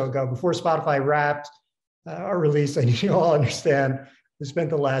week or so ago, before Spotify wrapped our release. I need you all understand, we spent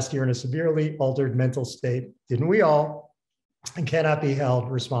the last year in a severely altered mental state, didn't we all? And cannot be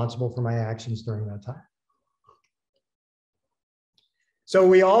held responsible for my actions during that time. So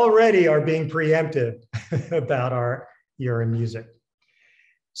we already are being preemptive about our year in music.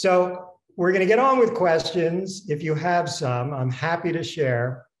 So we're going to get on with questions. If you have some, I'm happy to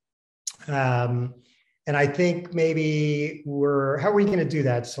share. And I think maybe how are we going to do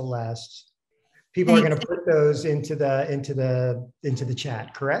that, Celeste? People are going to put those into the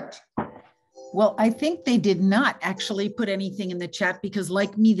chat, correct? Well, I think they did not actually put anything in the chat because,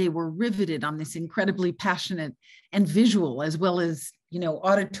 like me, they were riveted on this incredibly passionate and visual as well as,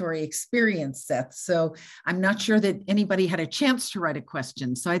 auditory experience, Seth. So I'm not sure that anybody had a chance to write a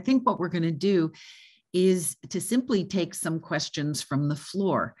question. So I think what we're going to do is to simply take some questions from the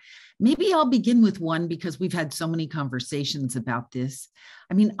floor. Maybe I'll begin with one because we've had so many conversations about this.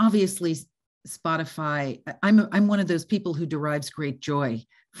 I mean, obviously, Spotify, I'm one of those people who derives great joy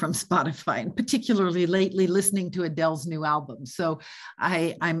from Spotify, and particularly lately listening to Adele's new album. So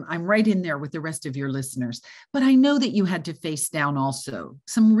I'm right in there with the rest of your listeners. But I know that you had to face down also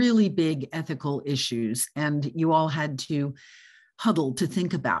some really big ethical issues, and you all had to huddle to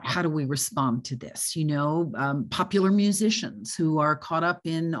think about how do we respond to this? Popular musicians who are caught up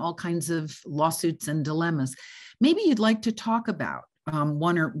in all kinds of lawsuits and dilemmas. Maybe you'd like to talk about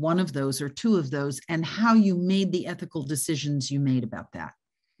one of those or two of those and how you made the ethical decisions you made about that.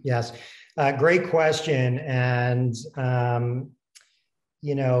 Yes, great question. And,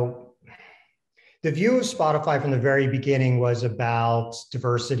 the view of Spotify from the very beginning was about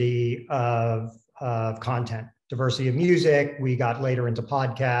diversity of content, diversity of music. We got later into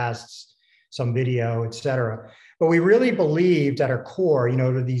podcasts, some video, et cetera. But we really believed at our core,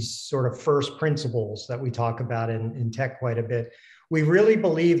 to these sort of first principles that we talk about in tech quite a bit. We really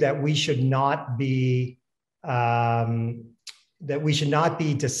believe that we should not be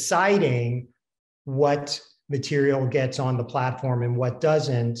deciding what material gets on the platform and what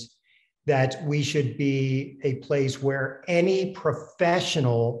doesn't, that we should be a place where any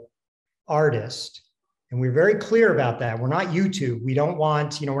professional artist, and we're very clear about that. We're not YouTube. We don't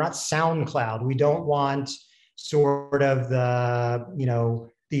want, we're not SoundCloud. We don't want sort of the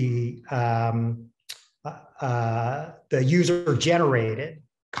user generated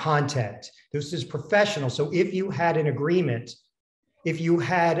content. This is professional. So if you had an agreement, if you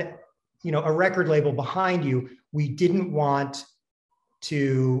had, a record label behind you, we didn't want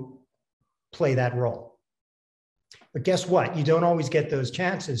to play that role. But guess what? You don't always get those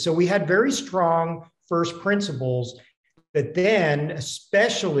chances. So we had very strong first principles that then,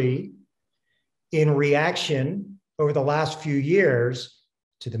 especially in reaction over the last few years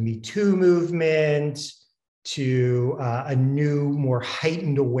to the Me Too movement, to a new, more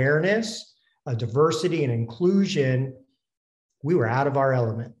heightened awareness, diversity and inclusion, we were out of our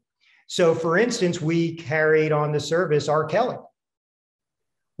element. So for instance, we carried on the service R. Kelly.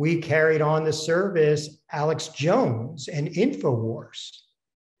 We carried on the service Alex Jones and InfoWars.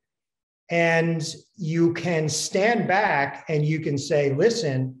 And you can stand back and you can say,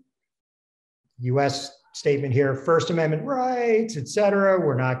 listen, US statement here, First Amendment rights, et cetera.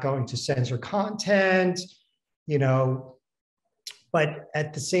 We're not going to censor content, but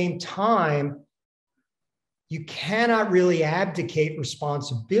at the same time, you cannot really abdicate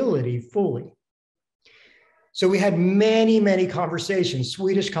responsibility fully. So we had many, many conversations.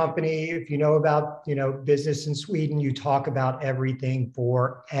 Swedish company, if you know about, business in Sweden, you talk about everything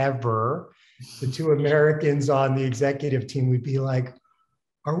forever. The two Americans on the executive team would be like,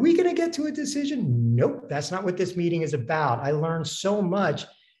 are we going to get to a decision? Nope, that's not what this meeting is about. I learned so much.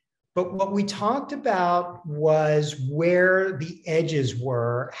 But what we talked about was where the edges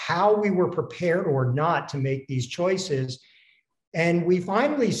were, how we were prepared or not to make these choices. And we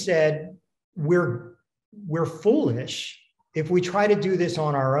finally said, we're foolish if we try to do this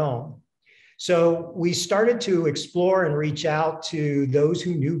on our own. So we started to explore and reach out to those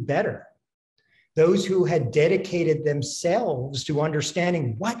who knew better, those who had dedicated themselves to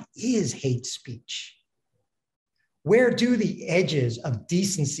understanding what is hate speech. Where do the edges of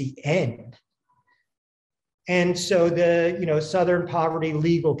decency end? And so the Southern Poverty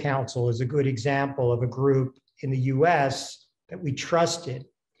Legal Council is a good example of a group in the US that we trusted.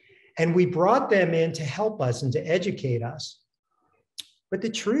 And we brought them in to help us and to educate us. But the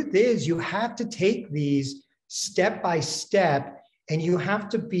truth is, you have to take these step by step, and you have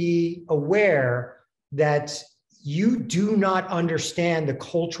to be aware that you do not understand the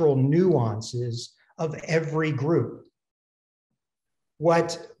cultural nuances of every group.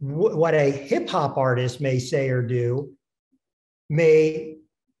 What a hip hop artist may say or do may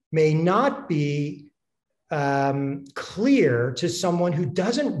not be clear to someone who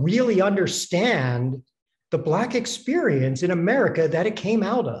doesn't really understand the Black experience in America that it came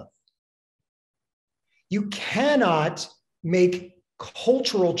out of. You cannot make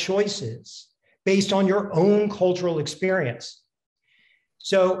cultural choices based on your own cultural experience.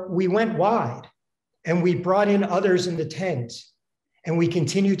 So we went wide and we brought in others in the tent, and we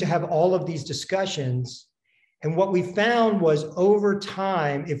continue to have all of these discussions. And what we found was, over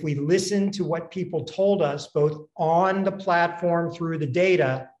time, if we listened to what people told us, both on the platform through the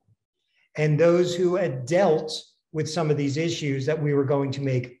data, and those who had dealt with some of these issues, that we were going to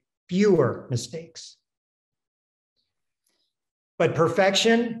make fewer mistakes. But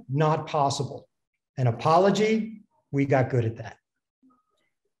perfection, not possible. An apology, we got good at that.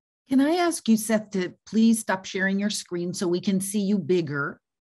 Can I ask you, Seth, to please stop sharing your screen so we can see you bigger?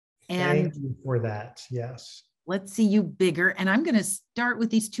 And thank you for that, yes. Let's see you bigger. And I'm going to start with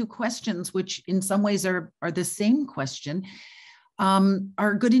these two questions, which in some ways are the same question.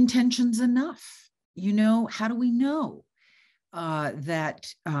 Are good intentions enough? How do we know that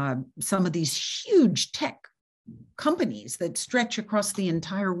some of these huge tech companies that stretch across the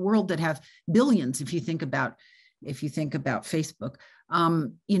entire world, that have billions, if you think about Facebook,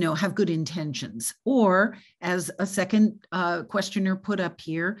 have good intentions? Or, as a second questioner put up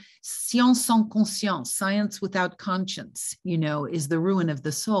here, science sans conscience, science without conscience, is the ruin of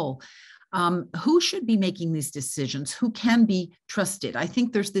the soul. Who should be making these decisions? Who can be trusted? I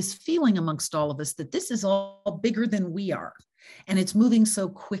think there's this feeling amongst all of us that this is all bigger than we are. And it's moving so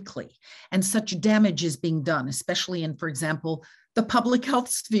quickly, and such damage is being done, especially in, for example, the public health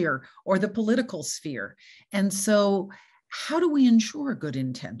sphere or the political sphere. And so how do we ensure good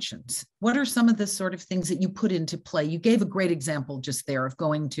intentions? What are some of the sort of things that you put into play? You gave a great example just there of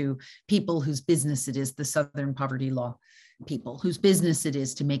going to people whose business it is, the Southern Poverty Law people, whose business it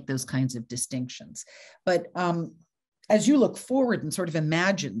is to make those kinds of distinctions. But as you look forward and sort of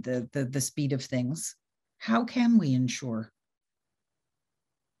imagine the speed of things, how can we ensure?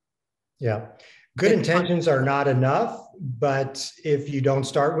 Yeah, good intentions are not enough, but if you don't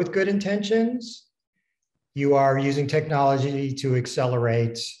start with good intentions, you are using technology to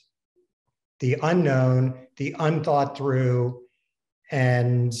accelerate the unknown, the unthought through,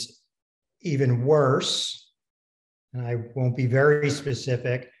 and even worse, and I won't be very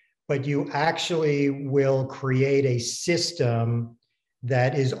specific, but you actually will create a system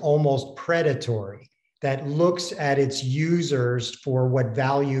that is almost predatory, that looks at its users for what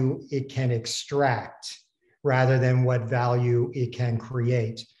value it can extract rather than what value it can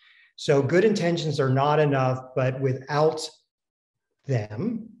create. So good intentions are not enough, but without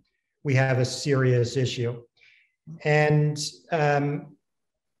them, we have a serious issue. And,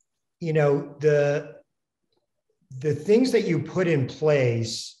 the things that you put in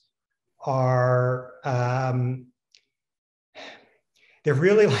place are, they're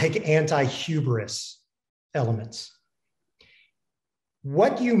really like anti-hubris elements.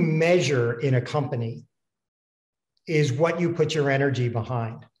 What you measure in a company is what you put your energy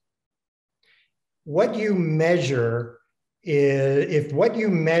behind. What you measure is, if what you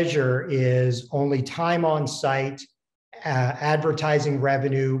measure is only time on site, advertising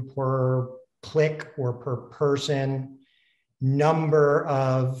revenue per click or per person, number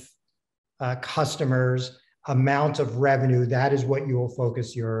of customers, amount of revenue, that is what you will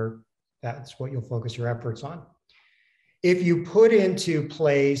focus that's what you'll focus your efforts on. If you put into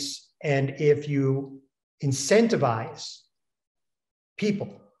place and if you incentivize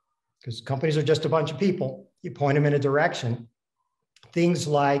people, because companies are just a bunch of people, you point them in a direction. Things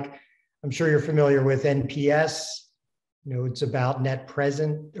like, I'm sure you're familiar with NPS, it's about net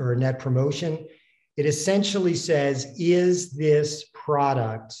present or net promotion. It essentially says, is this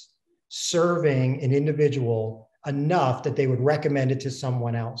product serving an individual enough that they would recommend it to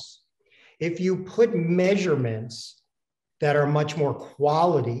someone else? If you put measurements that are much more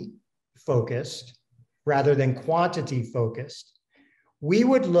quality focused rather than quantity focused, we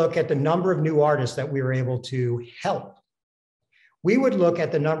would look at the number of new artists that we were able to help. We would look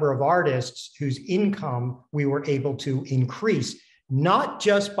at the number of artists whose income we were able to increase, not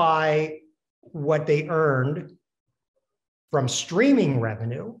just by what they earned from streaming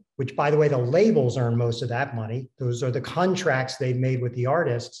revenue, which, by the way, the labels earn most of that money. Those are the contracts they made with the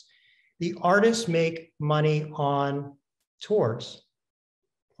artists. The artists make money on tours,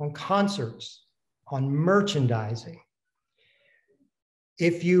 on concerts, on merchandising.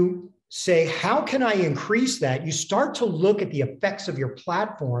 If you say, how can I increase that? You start to look at the effects of your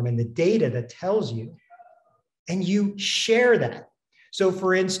platform and the data that tells you, and you share that. So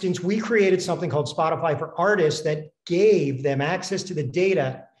for instance, we created something called Spotify for Artists that gave them access to the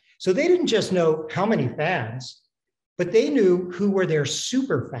data. So they didn't just know how many fans, but they knew who were their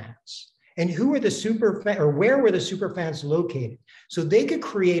super fans and who were the super fans, or where were the super fans located. So they could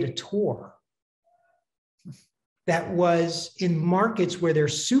create a tour that was in markets where their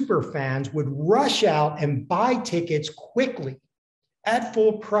super fans would rush out and buy tickets quickly at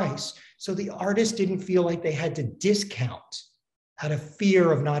full price. So the artist didn't feel like they had to discount out of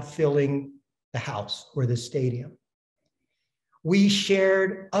fear of not filling the house or the stadium. We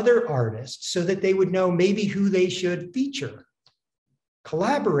shared other artists so that they would know maybe who they should feature,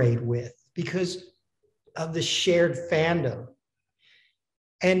 collaborate with, because of the shared fandom.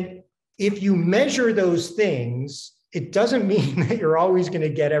 And if you measure those things, it doesn't mean that you're always going to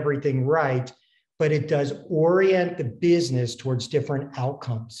get everything right, but it does orient the business towards different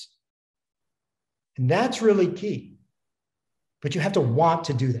outcomes. And that's really key. But you have to want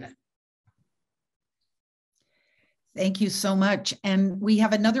to do that. Thank you so much. And we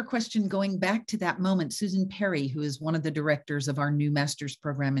have another question going back to that moment. Susan Perry, who is one of the directors of our new master's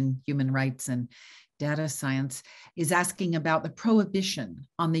program in human rights and data science, is asking about the prohibition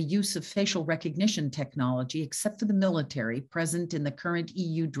on the use of facial recognition technology, except for the military, present in the current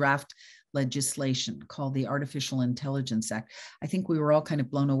EU draft legislation called the Artificial Intelligence Act. I think we were all kind of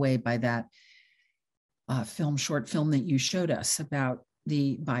blown away by that short film that you showed us about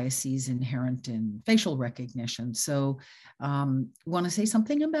the biases inherent in facial recognition. So want to say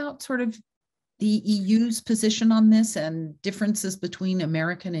something about sort of the EU's position on this and differences between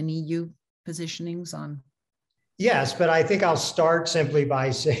American and EU positionings on? Yes, but I think I'll start simply by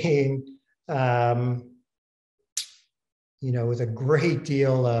saying, with a great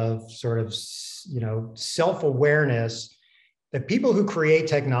deal of sort of, self-awareness, that people who create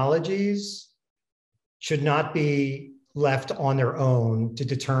technologies should not be left on their own to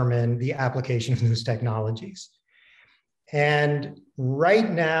determine the application of those technologies. And right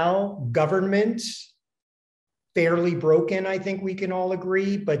now, government, fairly broken, I think we can all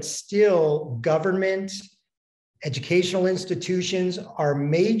agree, but still government, educational institutions are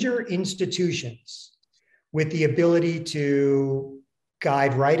major institutions with the ability to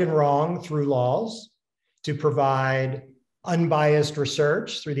guide right and wrong through laws, to provide unbiased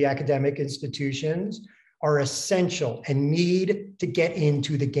research through the academic institutions, are essential and need to get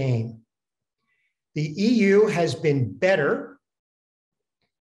into the game. The EU has been better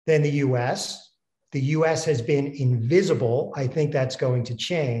than the US. The US has been invisible. I think that's going to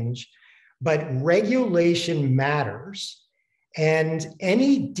change, but regulation matters. And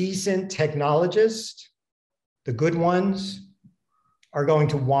any decent technologist, the good ones, are going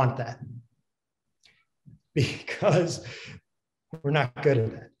to want that because we're not good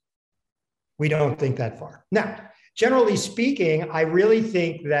at that. We don't think that far. Now, generally speaking, I really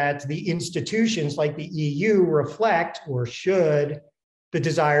think that the institutions like the EU reflect, or should, the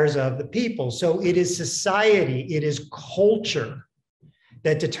desires of the people. So it is society, it is culture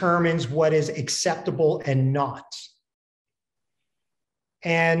that determines what is acceptable and not.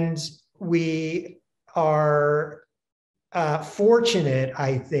 And we are fortunate,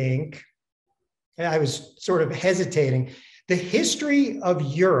 I think. I was sort of hesitating. The history of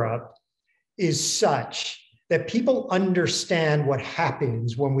Europe is such that people understand what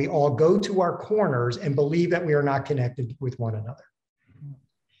happens when we all go to our corners and believe that we are not connected with one another.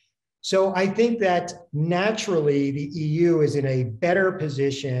 So I think that naturally the EU is in a better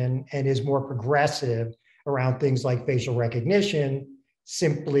position and is more progressive around things like facial recognition,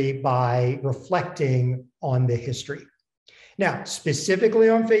 simply by reflecting on the history. Now, specifically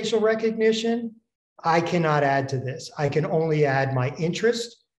on facial recognition, I cannot add to this. I can only add my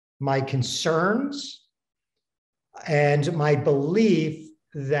interest, my concerns, and my belief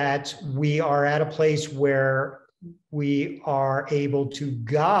that we are at a place where we are able to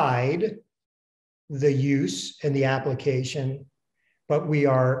guide the use and the application, but we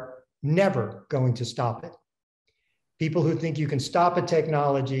are never going to stop it. People who think you can stop a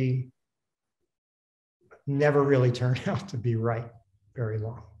technology never really turn out to be right very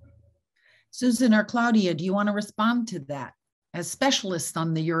long. Susan or Claudia, do you want to respond to that as specialists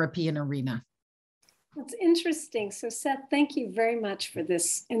on the European arena? That's interesting. So Seth, thank you very much for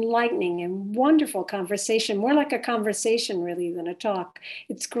this enlightening and wonderful conversation, more like a conversation really than a talk.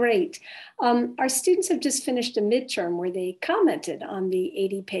 It's great. Our students have just finished a midterm where they commented on the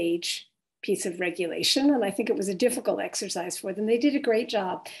 80-page piece of regulation, and I think it was a difficult exercise for them. They did a great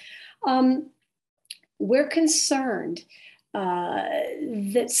job. We're concerned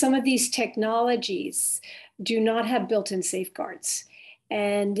that some of these technologies do not have built-in safeguards.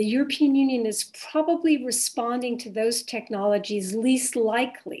 And the European Union is probably responding to those technologies least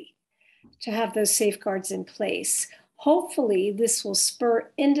likely to have those safeguards in place. Hopefully, this will spur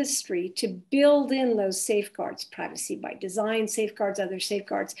industry to build in those safeguards, privacy by design safeguards, other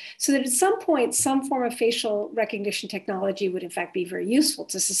safeguards, so that at some point, some form of facial recognition technology would in fact be very useful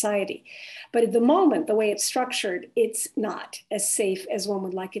to society. But at the moment, the way it's structured, it's not as safe as one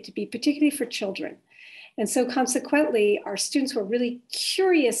would like it to be, particularly for children. And so consequently, our students were really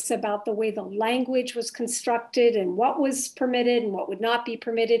curious about the way the language was constructed and what was permitted and what would not be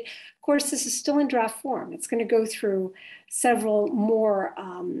permitted. Of course, this is still in draft form. It's going to go through several more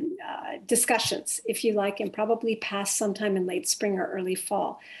discussions, if you like, and probably pass sometime in late spring or early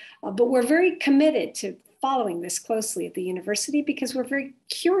fall. But we're very committed to following this closely at the university because we're very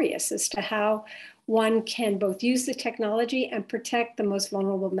curious as to how one can both use the technology and protect the most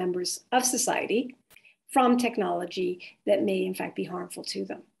vulnerable members of society from technology that may in fact be harmful to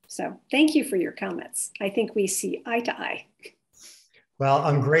them. So thank you for your comments. I think we see eye to eye. Well,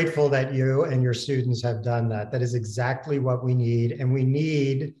 I'm grateful that you and your students have done that. That is exactly what we need. And we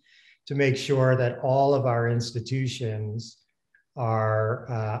need to make sure that all of our institutions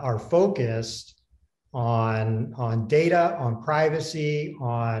are focused on data, on privacy,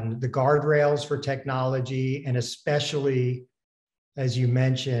 on the guardrails for technology, and especially, as you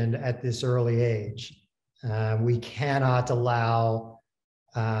mentioned, at this early age. We cannot allow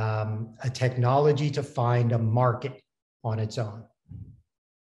a technology to find a market on its own.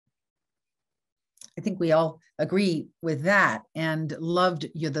 I think we all agree with that, and loved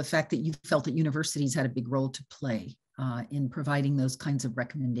the fact that you felt that universities had a big role to play in providing those kinds of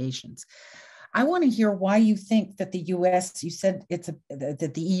recommendations. I want to hear why you think that the US, you said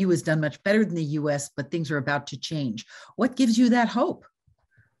that the EU has done much better than the US, but things are about to change. What gives you that hope?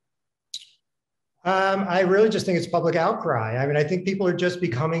 I really just think it's public outcry. I mean, I think people are just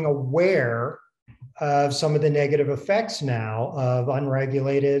becoming aware of some of the negative effects now of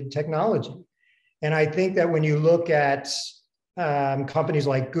unregulated technology. And I think that when you look at companies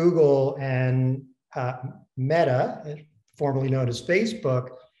like Google and Meta, formerly known as Facebook,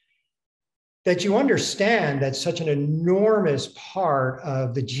 that you understand that such an enormous part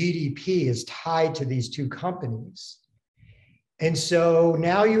of the GDP is tied to these two companies. And so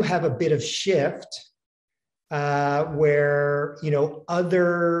now you have a bit of shift where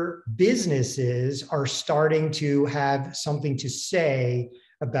other businesses are starting to have something to say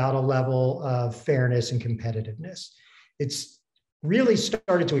about a level of fairness and competitiveness. It's really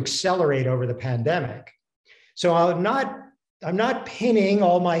started to accelerate over the pandemic. So I'm not pinning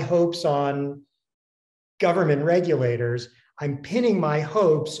all my hopes on government regulators. I'm pinning my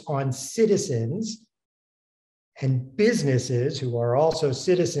hopes on citizens and businesses who are also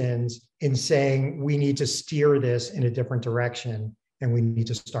citizens in saying we need to steer this in a different direction and we need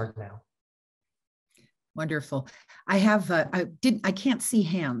to start now. Wonderful. I can't see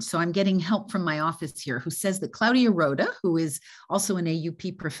hands, so I'm getting help from my office here, who says that Claudia Rhoda, who is also an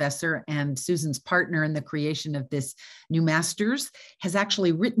AUP professor and Susan's partner in the creation of this new master's, has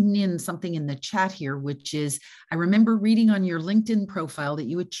actually written in something in the chat here, which is, I remember reading on your LinkedIn profile that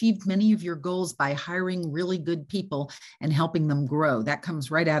you achieved many of your goals by hiring really good people and helping them grow. That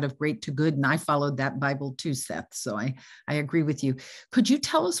comes right out of great to good, and I followed that Bible too, Seth, so I agree with you. Could you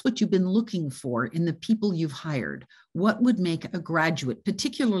tell us what you've been looking for in the people you've hired? What would make a graduate,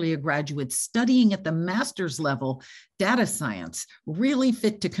 particularly a graduate studying at the master's level, data science, really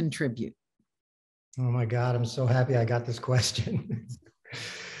fit to contribute? Oh my God, I'm so happy I got this question.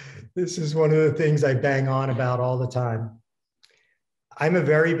 This is one of the things I bang on about all the time. I'm a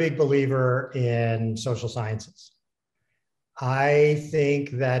very big believer in social sciences. I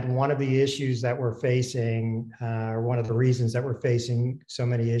think that one of the issues that we're facing, or one of the reasons that we're facing so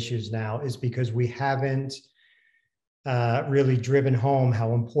many issues now, is because we haven't really driven home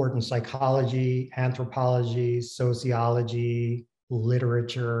how important psychology, anthropology, sociology,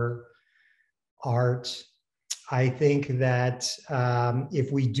 literature, art. I think that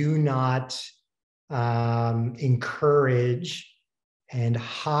if we do not encourage and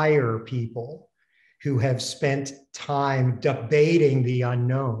hire people who have spent time debating the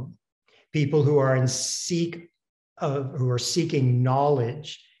unknown, people who are seeking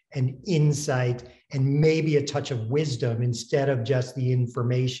knowledge and insight and maybe a touch of wisdom instead of just the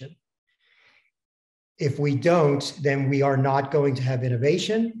information. If we don't, then we are not going to have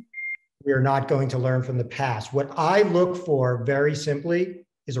innovation. We are not going to learn from the past. What I look for, very simply,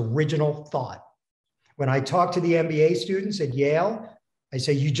 is original thought. When I talk to the MBA students at Yale, I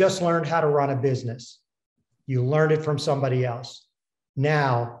say, you just learned how to run a business. You learned it from somebody else.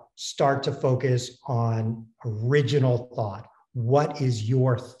 Now start to focus on original thought. What is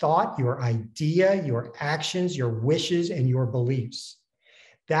your thought, your idea, your actions, your wishes, and your beliefs?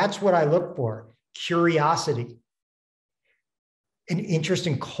 That's what I look for. Curiosity, an interest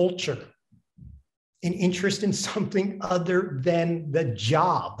in culture, an interest in something other than the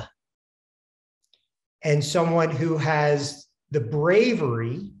job, and someone who has the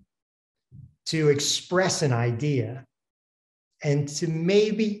bravery to express an idea and to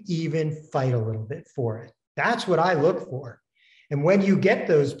maybe even fight a little bit for it. That's what I look for. And when you get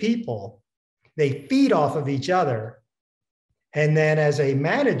those people, they feed off of each other. And then as a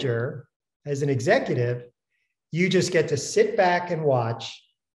manager, as an executive, you just get to sit back and watch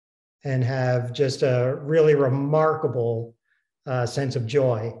and have just a really remarkable sense of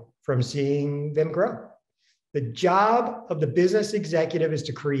joy from seeing them grow. The job of the business executive is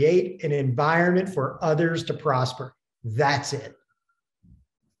to create an environment for others to prosper. That's it.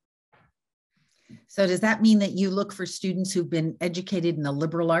 So does that mean that you look for students who've been educated in a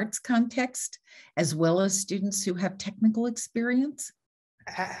liberal arts context, as well as students who have technical experience?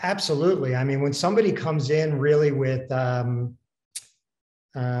 Absolutely. I mean, when somebody comes in really with a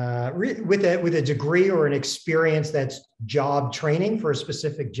degree or an experience that's job training for a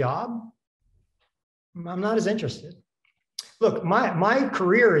specific job, I'm not as interested. Look, my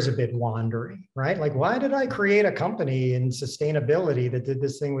career is a bit wandering, right? Like, why did I create a company in sustainability that did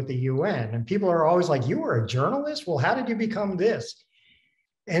this thing with the UN? And people are always like, you were a journalist? Well, how did you become this?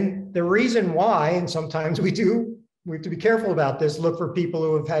 And the reason why, and sometimes we have to be careful about this, look for people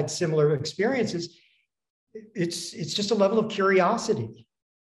who have had similar experiences. It's just a level of curiosity.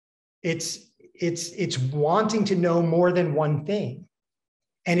 It's wanting to know more than one thing.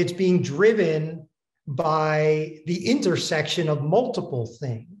 And it's being driven by the intersection of multiple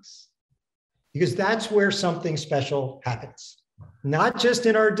things, because that's where something special happens, not just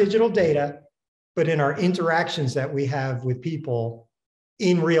in our digital data, but in our interactions that we have with people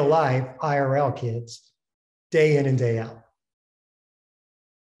in real life, IRL kids, day in and day out.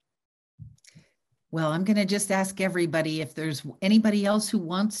 Well, I'm going to just ask everybody if there's anybody else who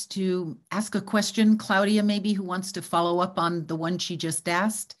wants to ask a question. Claudia, maybe, who wants to follow up on the one she just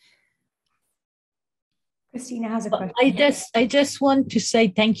asked. Christina has a question. I just want to say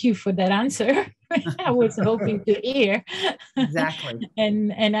thank you for that answer. I was hoping to hear. Exactly.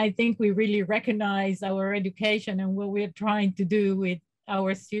 And I think we really recognize our education and what we're trying to do with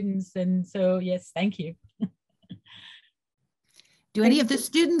our students. And so, yes, thank you. Do any of the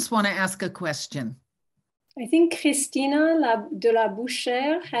students want to ask a question? I think Christina de la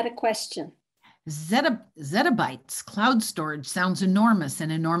Bouchère had a question. Zettabytes cloud storage sounds enormous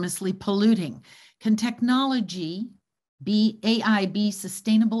and enormously polluting. Can technology AI be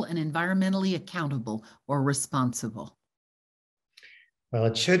sustainable and environmentally accountable or responsible? Well,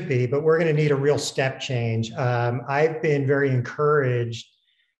 it should be, but we're going to need a real step change. I've been very encouraged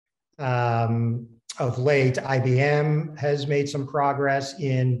of late, IBM has made some progress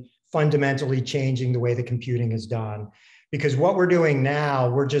in fundamentally changing the way the computing is done. Because what we're doing now,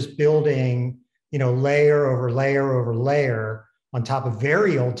 we're just building, layer over layer over layer on top of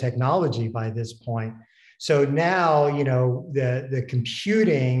very old technology by this point. So now, the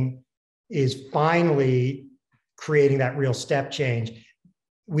computing is finally creating that real step change.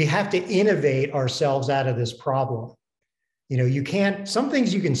 We have to innovate ourselves out of this problem. Some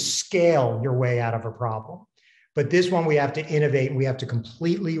things you can scale your way out of a problem, but this one we have to innovate and we have to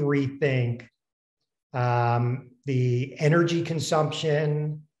completely rethink the energy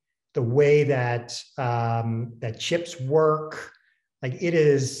consumption, the way that chips work.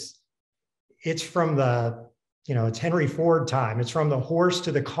 It's from it's Henry Ford time. It's from the horse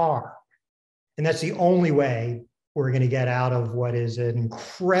to the car. And that's the only way we're going to get out of what is an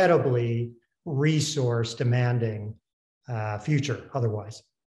incredibly resource demanding future otherwise.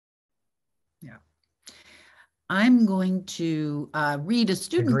 Yeah. I'm going to read a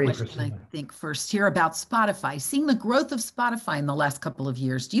student question, I think, first here about Spotify. Seeing the growth of Spotify in the last couple of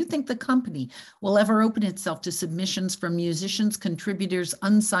years, do you think the company will ever open itself to submissions from musicians, contributors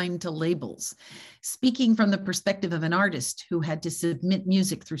unsigned to labels? Speaking from the perspective of an artist who had to submit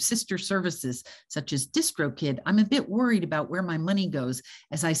music through sister services such as DistroKid, I'm a bit worried about where my money goes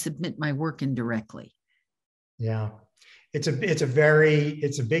as I submit my work indirectly. Yeah, it's a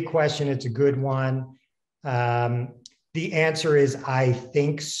big question. It's a good one. The answer is, I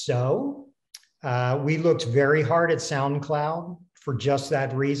think so. We looked very hard at SoundCloud for just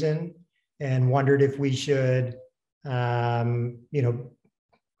that reason and wondered if we should,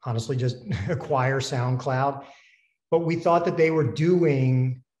 honestly just acquire SoundCloud. But we thought that they were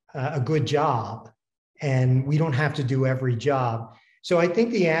doing a good job and we don't have to do every job. So I think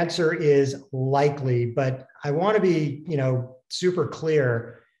the answer is likely, but I want to be, super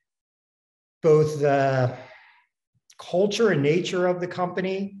clear. Both the culture and nature of the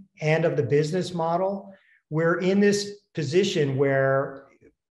company and of the business model, we're in this position where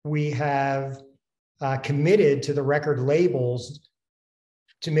we have committed to the record labels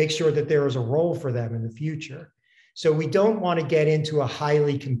to make sure that there is a role for them in the future. So we don't want to get into a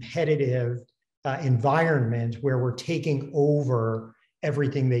highly competitive environment where we're taking over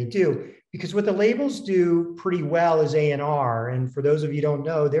everything they do. Because what the labels do pretty well is A&R. And for those of you who don't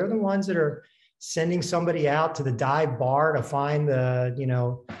know, they're the ones that are sending somebody out to the dive bar to find the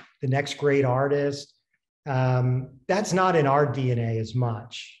next great artist. That's not in our DNA as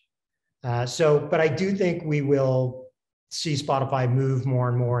much. But I do think we will see Spotify move more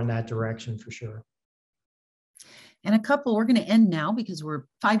and more in that direction for sure. And we're going to end now because we're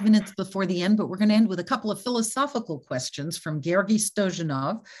 5 minutes before the end, but we're going to end with a couple of philosophical questions from Georgy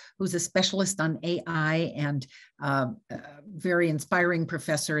Stojanov, who's a specialist on AI and very inspiring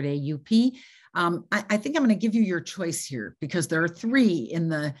professor at AUP. I think I'm going to give you your choice here because there are three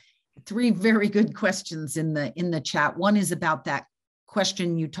very good questions in the chat. One is about that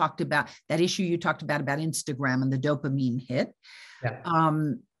question you talked about, that issue you talked about Instagram and the dopamine hit. Yeah.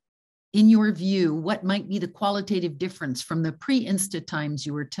 In your view, what might be the qualitative difference from the pre-Insta times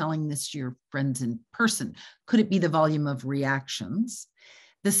you were telling this to your friends in person? Could it be the volume of reactions?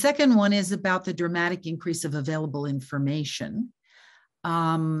 The second one is about the dramatic increase of available information.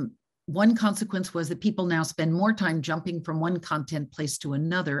 One consequence was that people now spend more time jumping from one content place to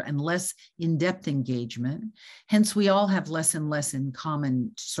another and less in-depth engagement. Hence, we all have less and less in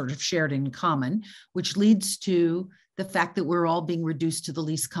common, sort of shared in common, which leads to the fact that we're all being reduced to the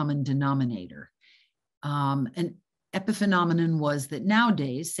least common denominator. An epiphenomenon was that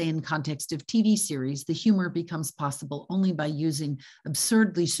nowadays, say in context of TV series, the humor becomes possible only by using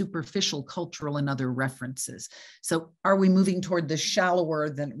absurdly superficial cultural and other references. So are we moving toward the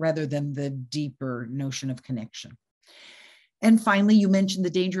shallower rather than the deeper notion of connection? And finally, you mentioned the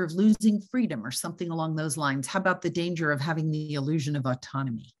danger of losing freedom or something along those lines. How about the danger of having the illusion of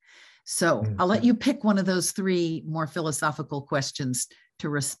autonomy? So I'll let you pick one of those three more philosophical questions to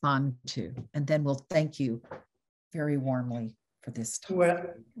respond to, and then we'll thank you very warmly for this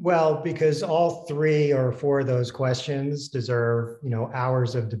talk. Well, because all three or four of those questions deserve,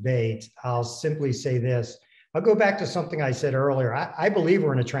 hours of debate, I'll simply say this. I'll go back to something I said earlier. I believe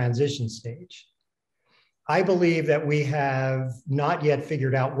we're in a transition stage. I believe that we have not yet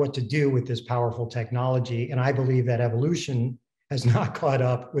figured out what to do with this powerful technology, and I believe that evolution has not caught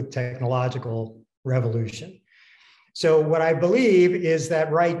up with technological revolution. So what I believe is that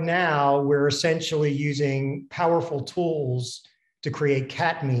right now we're essentially using powerful tools to create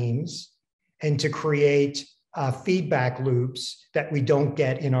cat memes and to create feedback loops that we don't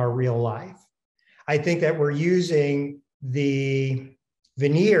get in our real life. I think that we're using the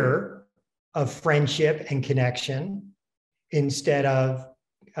veneer of friendship and connection instead of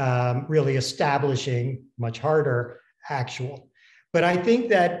really establishing, much harder, actual. But I think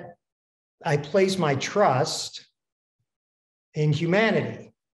that I place my trust in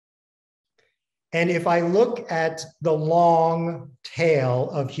humanity. And if I look at the long tail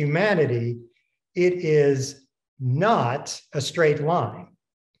of humanity, it is not a straight line.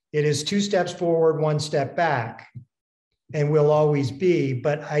 It is 2 steps forward, 1 step back, and will always be.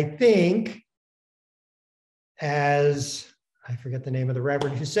 But I think, as I forget the name of the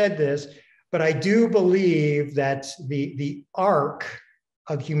reverend who said this, but I do believe that the arc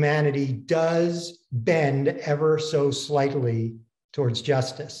of humanity does bend ever so slightly towards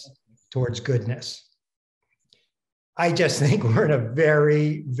justice, towards goodness. I just think we're in a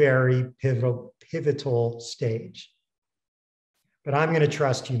very, very pivotal stage. But I'm going to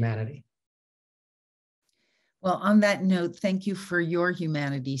trust humanity. Well, on that note, thank you for your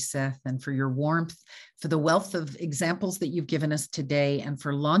humanity, Seth, and for your warmth, for the wealth of examples that you've given us today, and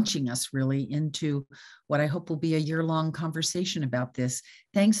for launching us really into what I hope will be a year-long conversation about this.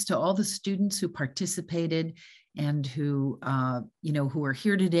 Thanks to all the students who participated and who, who are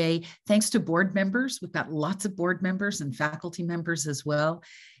here today. Thanks to board members. We've got lots of board members and faculty members as well.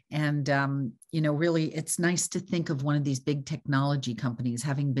 And, really, it's nice to think of one of these big technology companies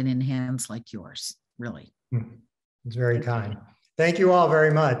having been in hands like yours, really. It's very kind. Thank you all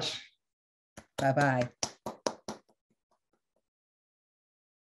very much. Bye-bye.